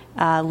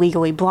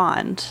Legally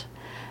Blonde.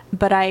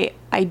 But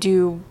I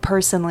do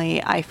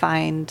personally, I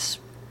find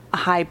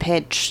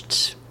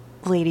high-pitched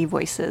lady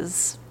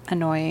voices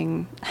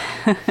annoying.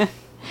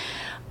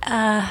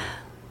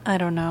 I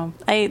don't know.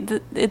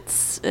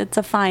 It's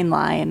a fine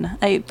line.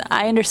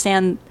 I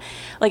understand,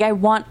 like, I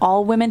want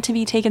all women to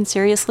be taken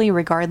seriously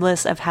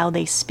regardless of how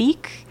they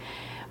speak.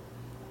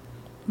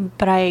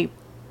 But I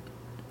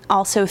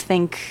also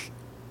think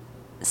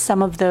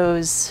some of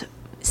those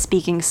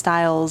speaking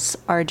styles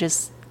are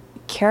just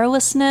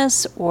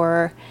carelessness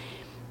or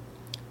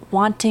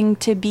wanting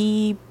to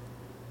be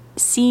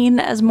seen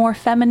as more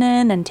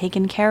feminine and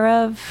taken care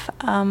of.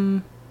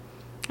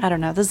 I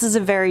don't know. This is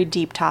a very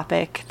deep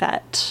topic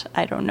that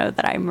I don't know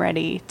that I'm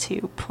ready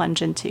to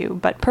plunge into.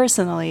 But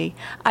personally,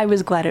 I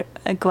was glad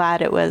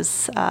it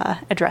was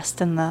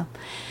addressed in the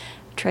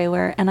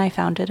trailer, and I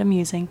found it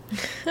amusing.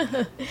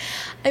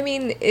 I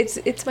mean,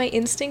 it's my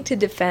instinct to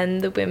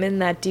defend the women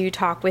that do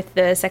talk with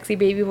the sexy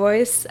baby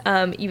voice,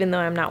 even though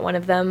I'm not one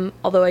of them.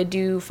 Although I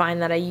do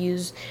find that I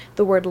use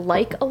the word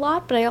like a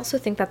lot, but I also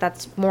think that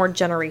that's more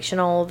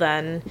generational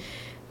than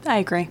I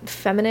agree.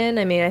 Feminine.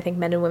 I mean, I think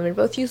men and women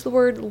both use the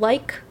word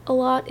like a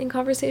lot in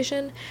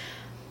conversation,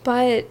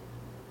 but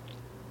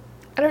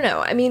I don't know.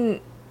 I mean,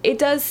 it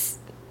does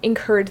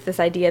encourage this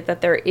idea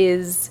that there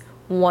is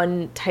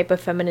one type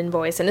of feminine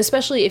voice, and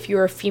especially if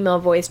you're a female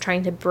voice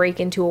trying to break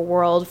into a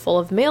world full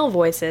of male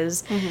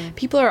voices,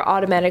 people are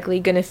automatically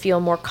going to feel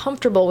more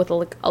comfortable with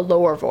a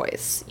lower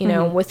voice, you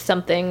know, with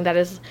something that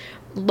is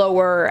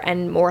lower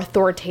and more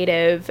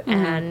authoritative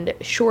and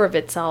sure of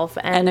itself.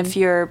 And if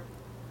you're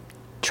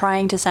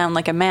trying to sound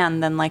like a man,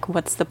 then like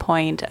what's the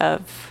point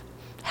of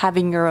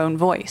having your own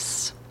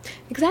voice?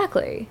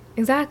 Exactly.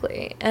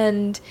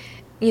 And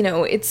you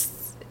know,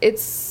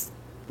 it's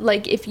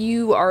like, if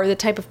you are the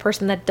type of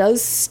person that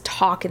does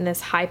talk in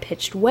this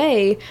high-pitched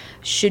way,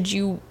 should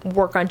you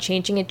work on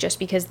changing it just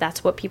because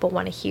that's what people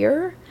want to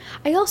hear?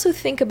 I also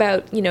think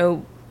about, you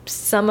know,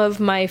 some of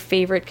my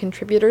favorite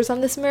contributors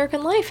on This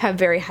American Life have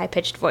very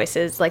high-pitched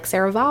voices, like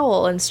Sarah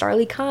Vowell and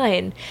Starlee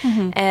Kine,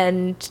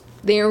 and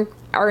they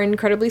are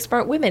incredibly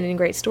smart women and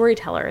great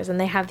storytellers, and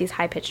they have these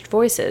high-pitched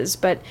voices,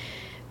 but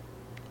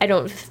I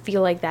don't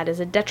feel like that is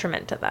a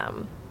detriment to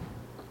them.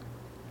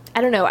 I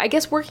don't know. I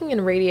guess working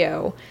in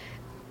radio,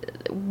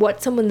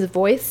 what someone's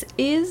voice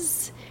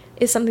is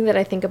something that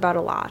I think about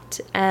a lot,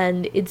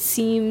 and it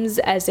seems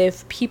as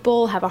if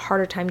people have a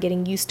harder time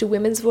getting used to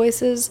women's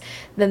voices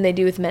than they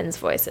do with men's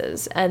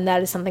voices, and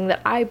that is something that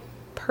I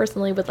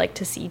personally would like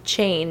to see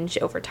change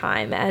over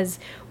time as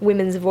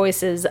women's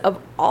voices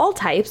of all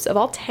types, of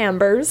all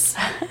timbres,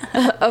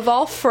 of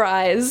all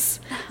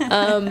fries,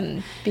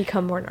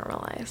 become more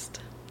normalized.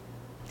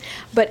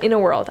 But In a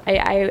World,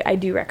 I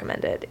do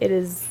recommend it.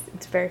 It's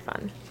very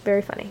fun,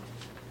 very funny.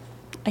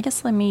 I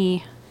guess let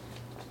me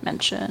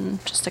mention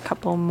just a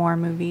couple more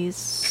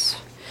movies.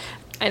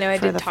 I know I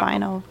did the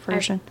final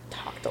version. I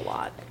talked a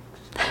lot.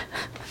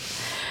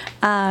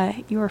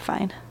 You were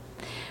fine.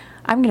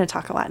 I'm going to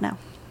talk a lot now.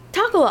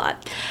 Talk a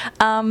lot.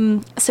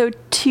 So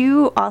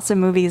 2 awesome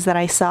movies that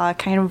I saw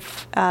kind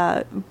of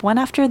one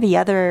after the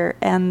other,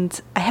 and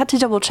I had to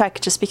double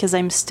check just because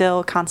I'm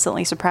still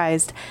constantly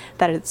surprised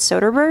that it's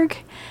Soderbergh.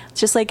 It's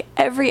just like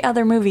every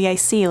other movie I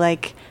see,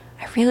 like,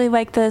 I really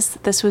like this.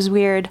 This was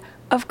weird.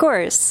 Of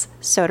course,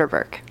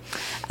 Soderbergh.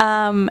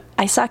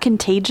 I saw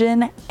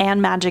Contagion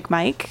and Magic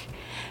Mike.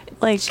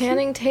 Like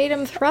Channing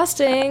Tatum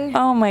thrusting.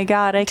 Oh my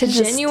god, I could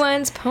just...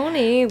 Genuine's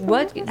pony.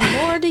 What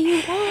more do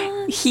you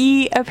want?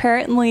 He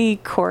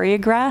apparently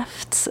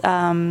choreographed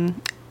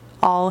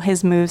all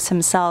his moves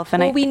himself.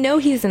 And we know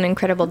he's an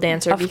incredible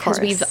dancer because course.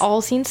 we've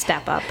all seen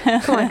Step Up.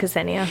 Come on,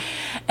 Ksenia.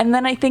 And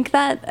then I think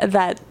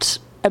that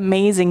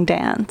amazing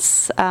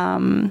dance,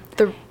 The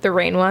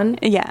rain one?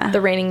 Yeah.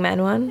 The Raining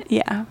Men one?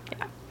 Yeah.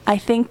 I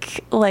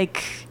think,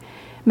 like,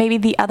 maybe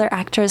the other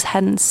actors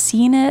hadn't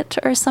seen it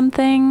or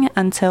something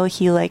until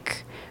he,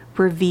 like,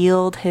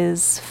 revealed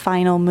his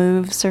final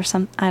moves or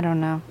something. I don't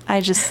know.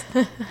 I just...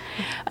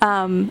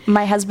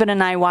 my husband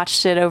and I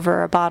watched it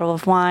over a bottle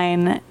of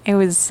wine. It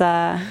was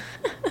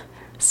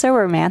so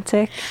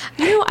romantic.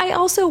 You know, I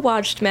also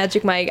watched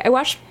Magic Mike. I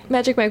watched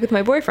Magic Mike with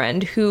my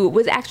boyfriend, who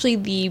was actually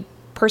the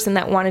person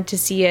that wanted to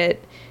see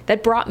it,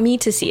 that brought me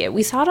to see it.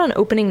 We saw it on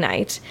opening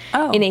night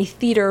in a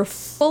theater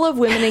full of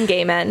women and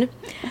gay men,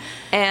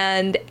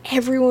 and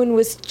everyone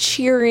was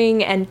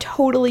cheering and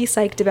totally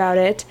psyched about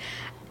it.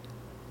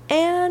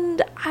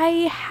 And I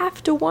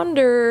have to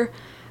wonder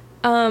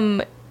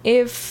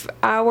if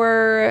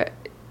our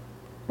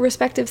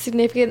respective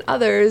significant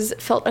others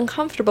felt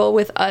uncomfortable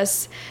with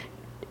us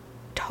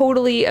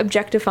totally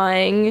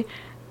objectifying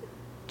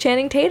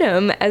Channing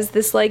Tatum as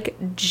this, like,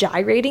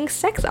 gyrating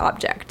sex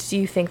object. Do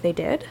you think they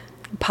did?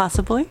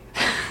 Possibly.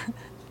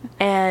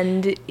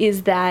 And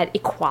is that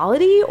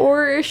equality,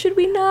 or should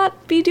we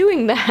not be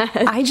doing that?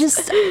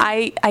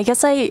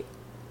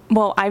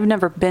 Well, I've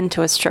never been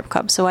to a strip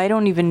club, so I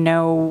don't even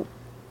know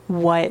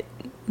what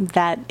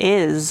that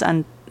is.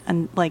 And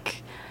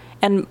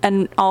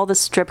all the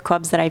strip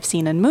clubs that I've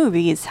seen in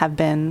movies have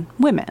been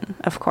women,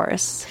 of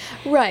course.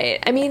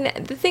 Right. I mean,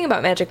 the thing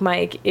about Magic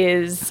Mike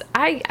is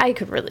I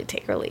could really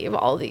take or leave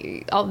all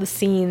the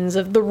scenes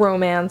of the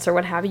romance or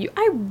what have you.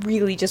 I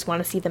really just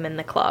want to see them in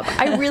the club.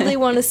 I really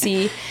want to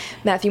see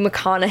Matthew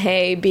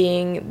McConaughey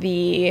being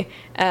the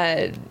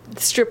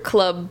strip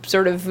club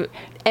sort of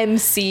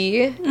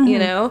MC, you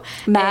know?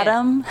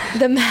 Madam.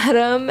 The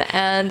madam.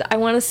 And I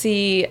want to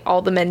see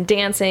all the men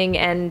dancing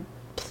and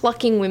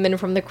plucking women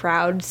from the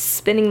crowd,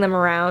 spinning them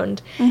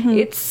around.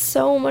 It's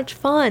so much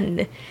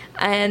fun.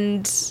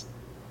 And,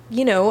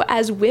 you know,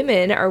 as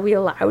women, are we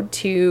allowed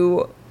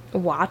to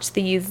watch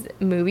these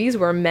movies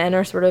where men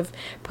are sort of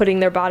putting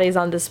their bodies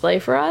on display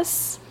for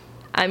us?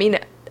 I mean,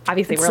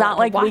 obviously it's not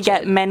like we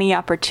get many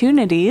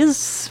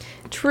opportunities.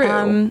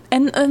 True.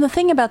 And the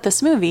thing about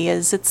this movie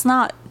is it's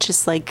not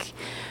just like,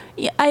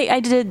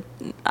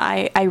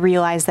 I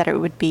realized that it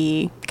would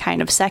be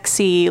kind of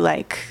sexy,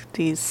 like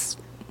these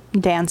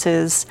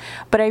dances,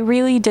 but I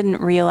really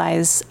didn't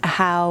realize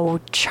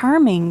how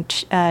charming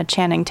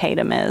Channing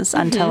Tatum is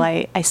until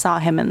I saw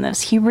him in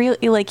this. He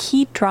really, like,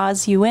 he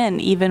draws you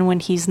in even when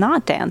he's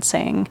not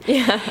dancing.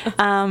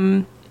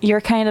 Yeah.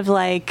 You're kind of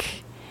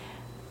like,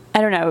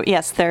 I don't know.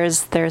 Yes,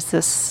 there's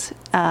this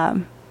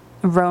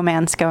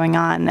romance going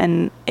on,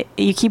 and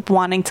you keep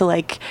wanting to,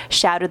 like,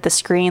 shout at the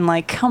screen,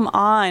 like, come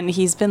on,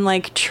 he's been,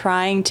 like,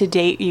 trying to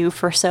date you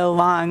for so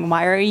long,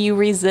 why are you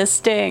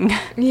resisting?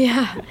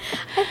 Yeah,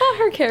 I thought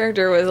her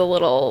character was a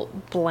little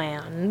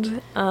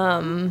bland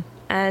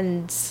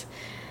and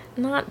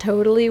not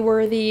totally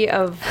worthy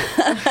of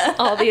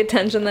all the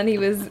attention that he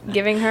was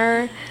giving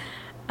her.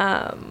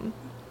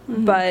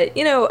 But,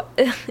 you know,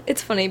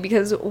 it's funny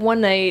because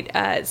one night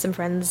some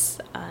friends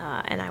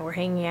and I were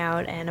hanging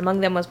out, and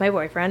among them was my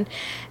boyfriend,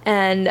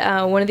 and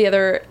one of the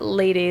other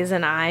ladies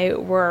and I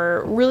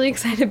were really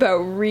excited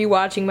about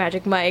rewatching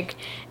Magic Mike,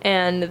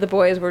 and the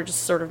boys were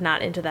just sort of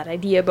not into that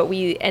idea, but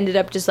we ended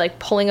up just, like,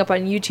 pulling up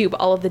on YouTube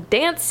all of the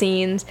dance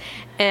scenes,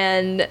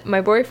 and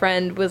my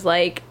boyfriend was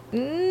like,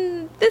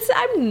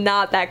 I'm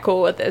not that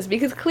cool with this,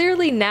 because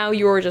clearly now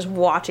you're just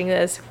watching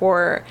this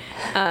for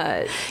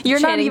you're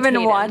not Channing even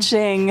Tatum.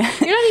 watching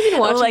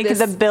like this.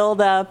 the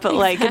build up,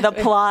 like the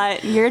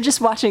plot. You're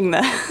just watching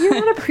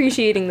You're not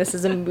appreciating this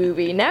as a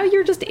movie. Now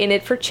you're just in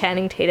it for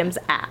Channing Tatum's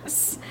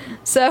ass.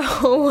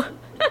 So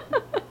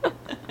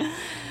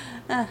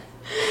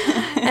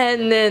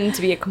and then,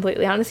 to be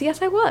completely honest,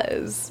 yes, I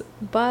was,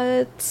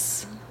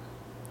 but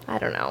I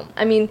don't know.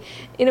 I mean,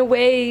 in a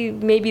way,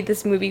 maybe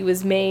this movie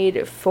was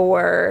made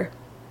for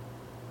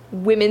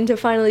women to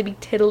finally be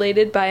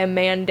titillated by a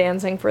man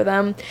dancing for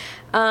them.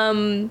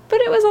 But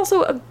it was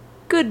also a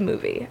good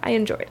movie. I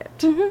enjoyed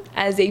it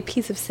as a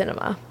piece of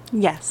cinema.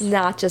 Yes.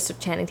 Not just of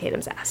Channing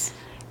Tatum's ass.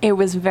 It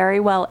was very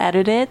well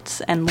edited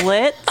and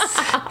lit.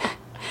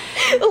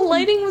 The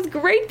lighting was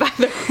great, by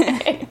the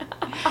way.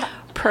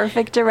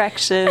 Perfect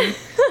direction.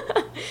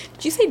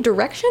 Did you say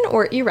direction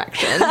or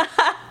erection?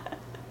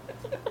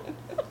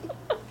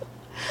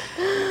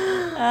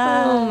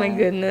 Oh my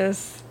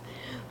goodness.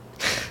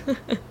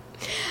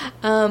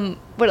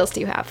 What else do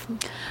you have?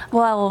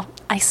 Well,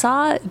 I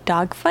saw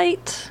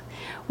Dogfight,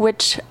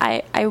 which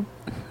I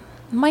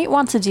might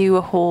want to do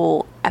a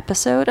whole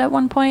episode at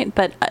one point,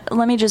 but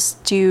let me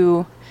just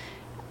do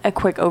a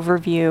quick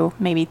overview,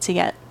 maybe to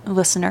get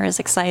listeners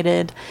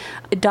excited.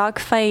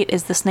 Dogfight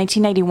is this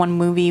 1991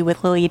 movie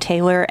with Lily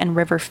Taylor and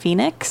River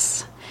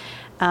Phoenix.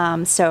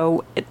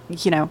 So,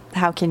 you know,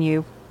 how can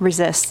you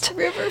resist?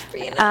 River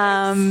Phoenix.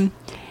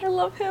 I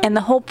love him. And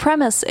the whole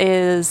premise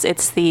is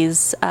it's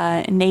these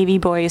Navy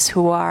boys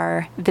who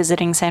are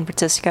visiting San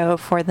Francisco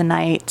for the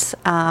night.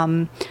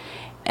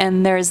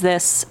 And there's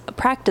this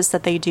practice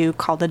that they do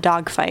called a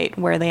dog fight,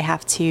 where they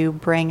have to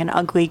bring an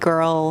ugly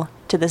girl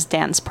to this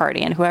dance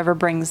party, and whoever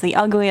brings the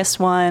ugliest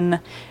one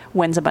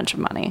wins a bunch of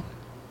money.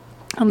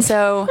 And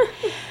so,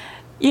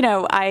 you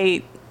know,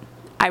 I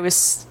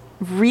was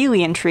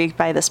really intrigued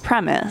by this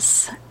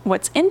premise.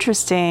 What's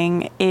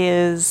interesting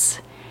is,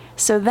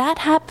 so that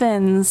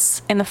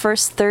happens in the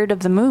first third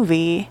of the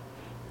movie,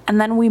 and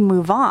then we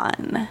move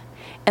on.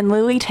 And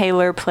Lily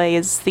Taylor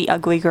plays the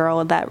ugly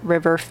girl that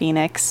River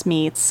Phoenix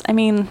meets. I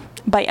mean,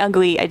 by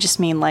ugly, I just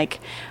mean,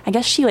 like, I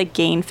guess she, like,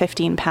 gained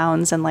 15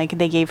 pounds, and, like,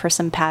 they gave her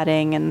some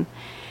padding and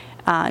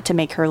to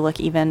make her look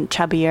even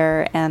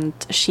chubbier, and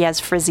she has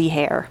frizzy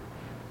hair.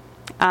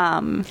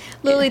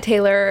 Lily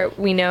Taylor,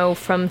 we know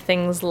from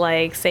things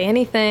like Say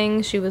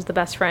Anything. She was the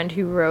best friend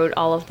who wrote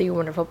all of the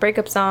wonderful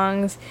breakup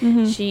songs.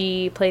 Mm-hmm.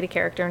 She played a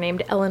character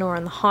named Eleanor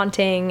in The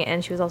Haunting,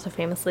 and she was also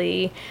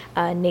famously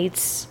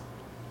Nate's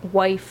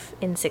wife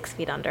in 6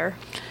 Feet Under.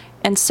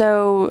 And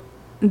so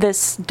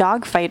this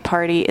dogfight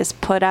party is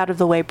put out of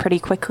the way pretty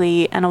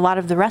quickly, and a lot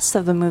of the rest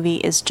of the movie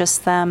is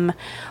just them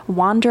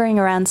wandering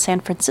around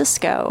San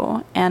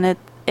Francisco. And it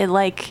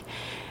like,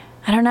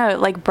 I don't know, it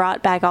like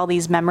brought back all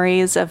these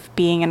memories of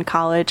being in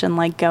college and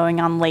like going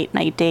on late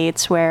night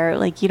dates where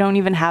like you don't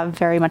even have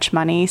very much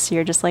money, so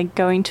you're just like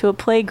going to a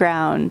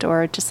playground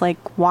or just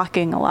like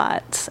walking a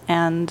lot.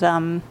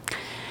 And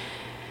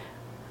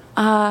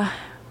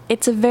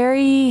it's a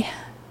very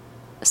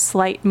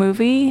slight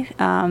movie.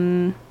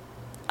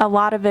 A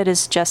lot of it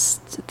is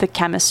just the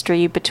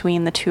chemistry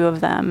between the two of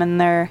them, and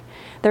they're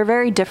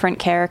very different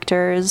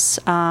characters,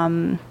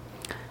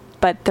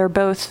 but they're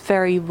both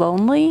very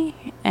lonely,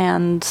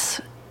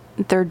 and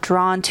they're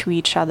drawn to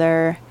each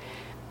other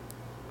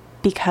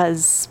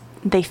because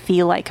they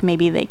feel like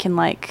maybe they can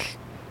like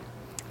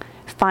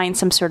find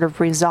some sort of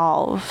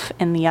resolve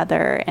in the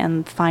other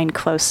and find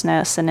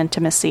closeness and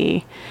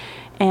intimacy.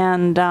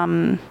 And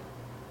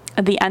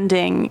the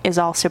ending is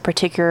also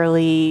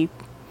particularly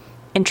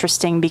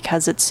interesting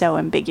because it's so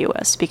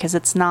ambiguous, because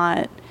it's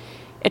not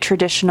a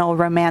traditional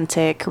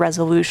romantic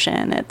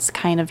resolution. It's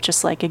kind of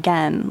just like,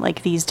 again,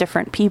 like these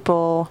different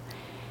people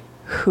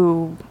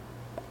who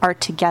are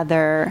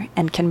together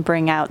and can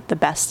bring out the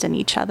best in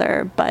each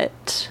other,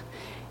 but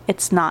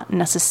it's not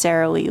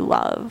necessarily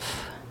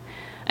love.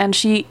 And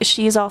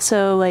she's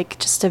also like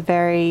just a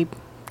very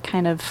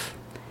kind of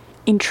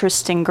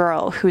interesting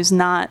girl who's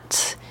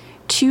not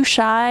too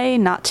shy,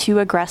 not too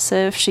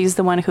aggressive. She's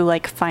the one who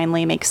like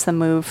finally makes the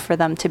move for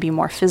them to be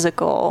more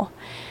physical,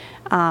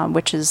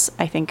 which is,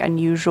 I think,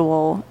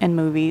 unusual in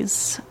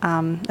movies,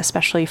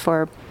 especially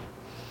for,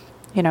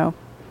 you know,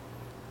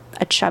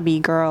 a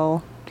chubby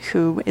girl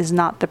who is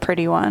not the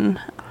pretty one.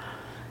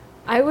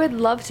 I would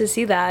love to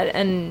see that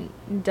and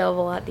delve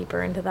a lot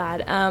deeper into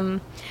that. I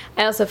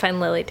also find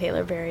Lily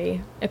Taylor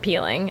very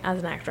appealing as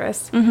an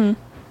actress. Mm-hmm.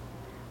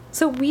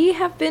 So we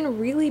have been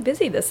really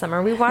busy this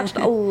summer. We watched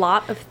a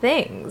lot of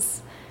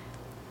things.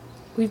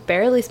 We've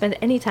barely spent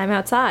any time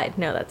outside.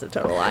 No, that's a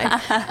total lie.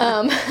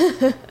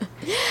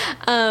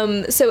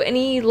 So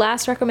any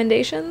last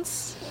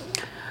recommendations?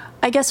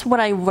 I guess what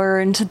I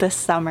learned this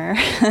summer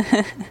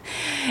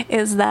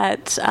is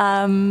that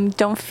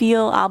don't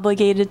feel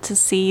obligated to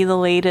see the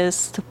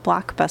latest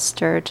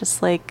blockbuster.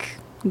 Just like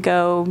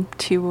go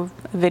to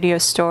a video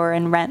store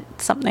and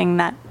rent something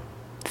that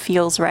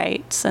feels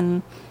right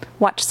and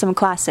watch some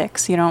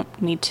classics. You don't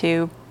need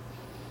to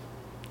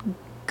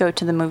go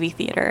to the movie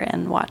theater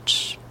and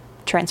watch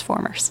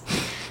Transformers.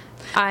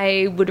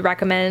 I would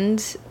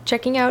recommend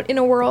checking out In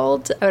a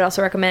World. I would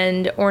also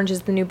recommend Orange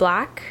is the New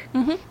Black.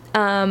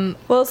 Mm-hmm.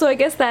 Well, so I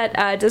guess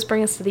that does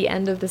bring us to the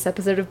end of this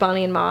episode of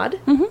Bonnie and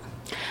Maud. Mm-hmm.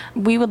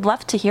 We would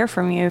love to hear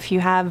from you. If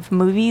you have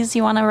movies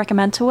you want to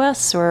recommend to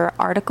us, or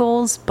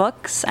articles,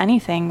 books,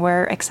 anything,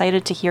 we're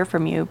excited to hear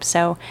from you.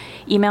 So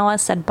email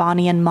us at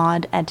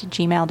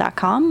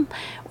bonnieandmaud@gmail.com,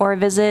 or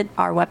visit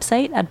our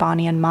website at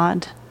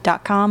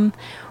bonnieandmaud.com,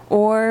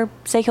 or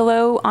say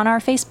hello on our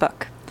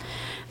Facebook.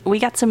 We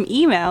got some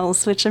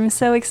emails, which I'm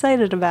so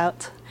excited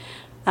about.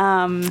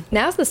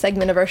 Now's the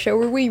segment of our show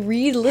where we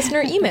read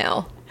listener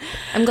email.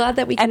 I'm glad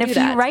that we can do that. And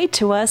if you write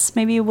to us,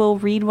 maybe we'll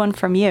read one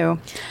from you.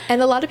 And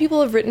a lot of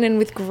people have written in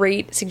with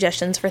great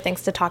suggestions for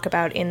things to talk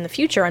about in the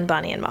future on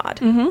Bonnie and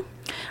Maud.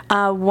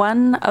 Mm-hmm.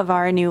 One of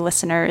our new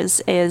listeners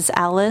is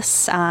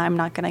Alice. I'm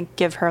not going to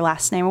give her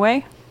last name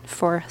away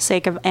for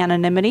sake of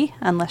anonymity,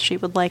 unless she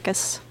would like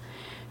us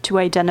to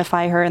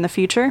identify her in the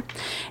future.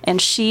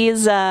 And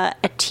she's a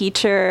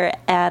teacher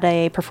at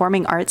a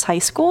performing arts high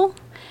school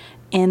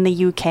in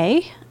the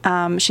UK.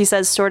 She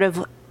says sort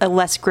of a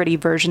less gritty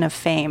version of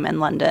Fame in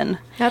London.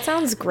 That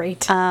sounds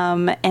great.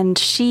 And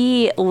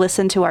she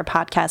listened to our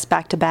podcast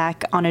back to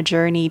back on a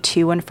journey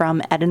to and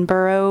from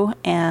Edinburgh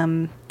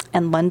and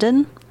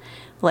London,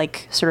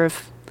 like sort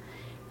of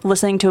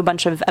listening to a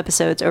bunch of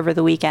episodes over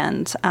the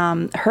weekend.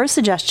 Her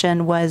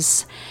suggestion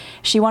was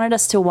she wanted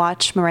us to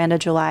watch Miranda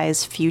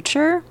July's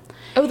Future.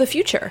 Oh, The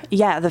Future.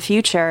 Yeah, The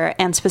Future,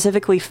 and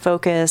specifically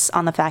focus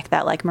on the fact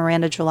that like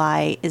Miranda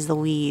July is the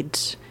lead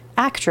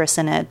actress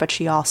in it, but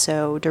she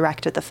also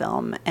directed the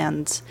film,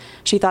 and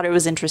she thought it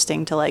was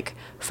interesting to like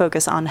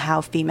focus on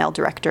how female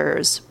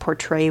directors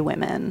portray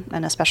women,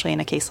 and especially in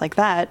a case like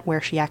that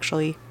where she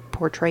actually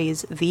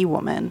portrays the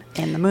woman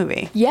in the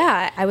movie.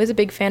 Yeah, I was a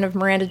big fan of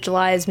Miranda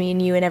July's Me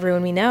and You and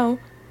Everyone We Know.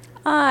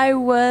 I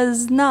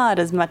was not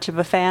as much of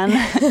a fan.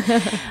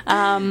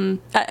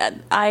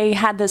 I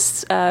had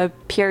this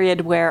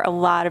period where a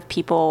lot of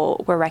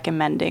people were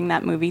recommending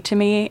that movie to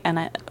me,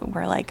 and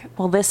we're like,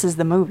 well, this is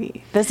the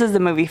movie. This is the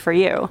movie for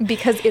you.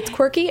 Because it's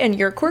quirky and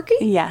you're quirky?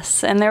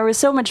 Yes, and there was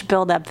so much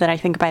build-up that I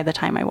think by the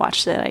time I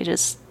watched it, I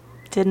just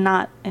did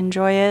not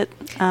enjoy it.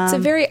 It's a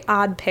very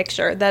odd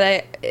picture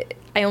that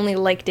I only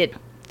liked it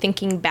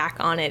thinking back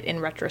on it in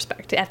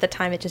retrospect. At the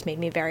time, it just made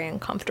me very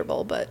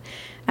uncomfortable, but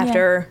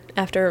after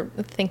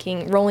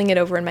rolling it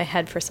over in my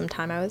head for some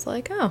time, I was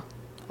like, oh,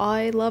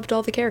 I loved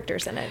all the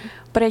characters in it.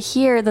 But I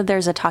hear that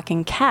there's a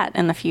talking cat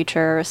in the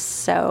future,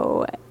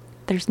 so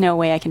there's no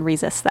way I can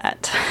resist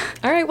that.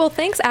 All right, well,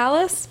 thanks,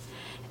 Alice.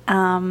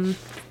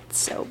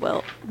 So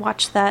we'll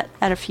watch that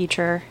at a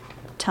future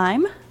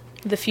time.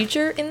 The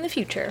future in the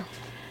future.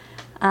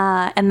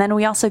 And then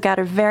we also got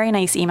a very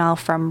nice email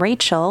from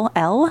Rachel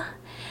L.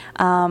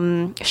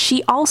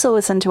 She also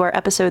listened to our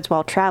episodes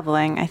while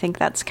traveling. I think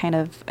that's kind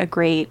of a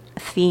great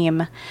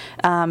theme.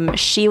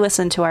 She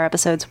listened to our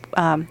episodes.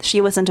 She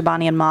listened to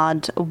Bonnie and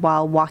Maud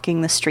while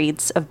walking the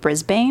streets of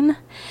Brisbane.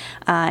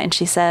 And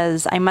she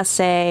says, I must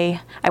say,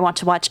 I want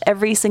to watch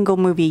every single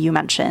movie you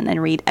mention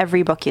and read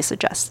every book you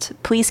suggest.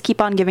 Please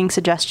keep on giving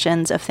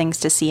suggestions of things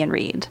to see and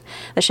read.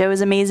 The show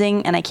is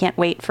amazing, and I can't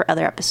wait for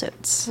other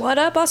episodes. What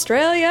up,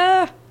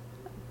 Australia?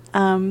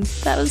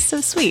 That was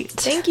so sweet.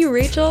 Thank you,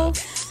 Rachel.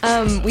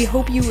 We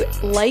hope you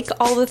like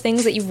all the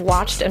things that you've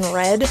watched and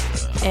read,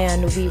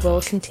 and we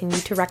will continue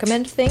to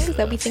recommend things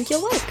that we think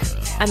you'll like.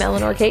 I'm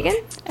Eleanor Kagan.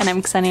 And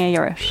I'm Ksenia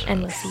Yarosh.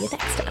 And we'll see you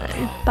next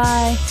time.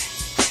 Bye.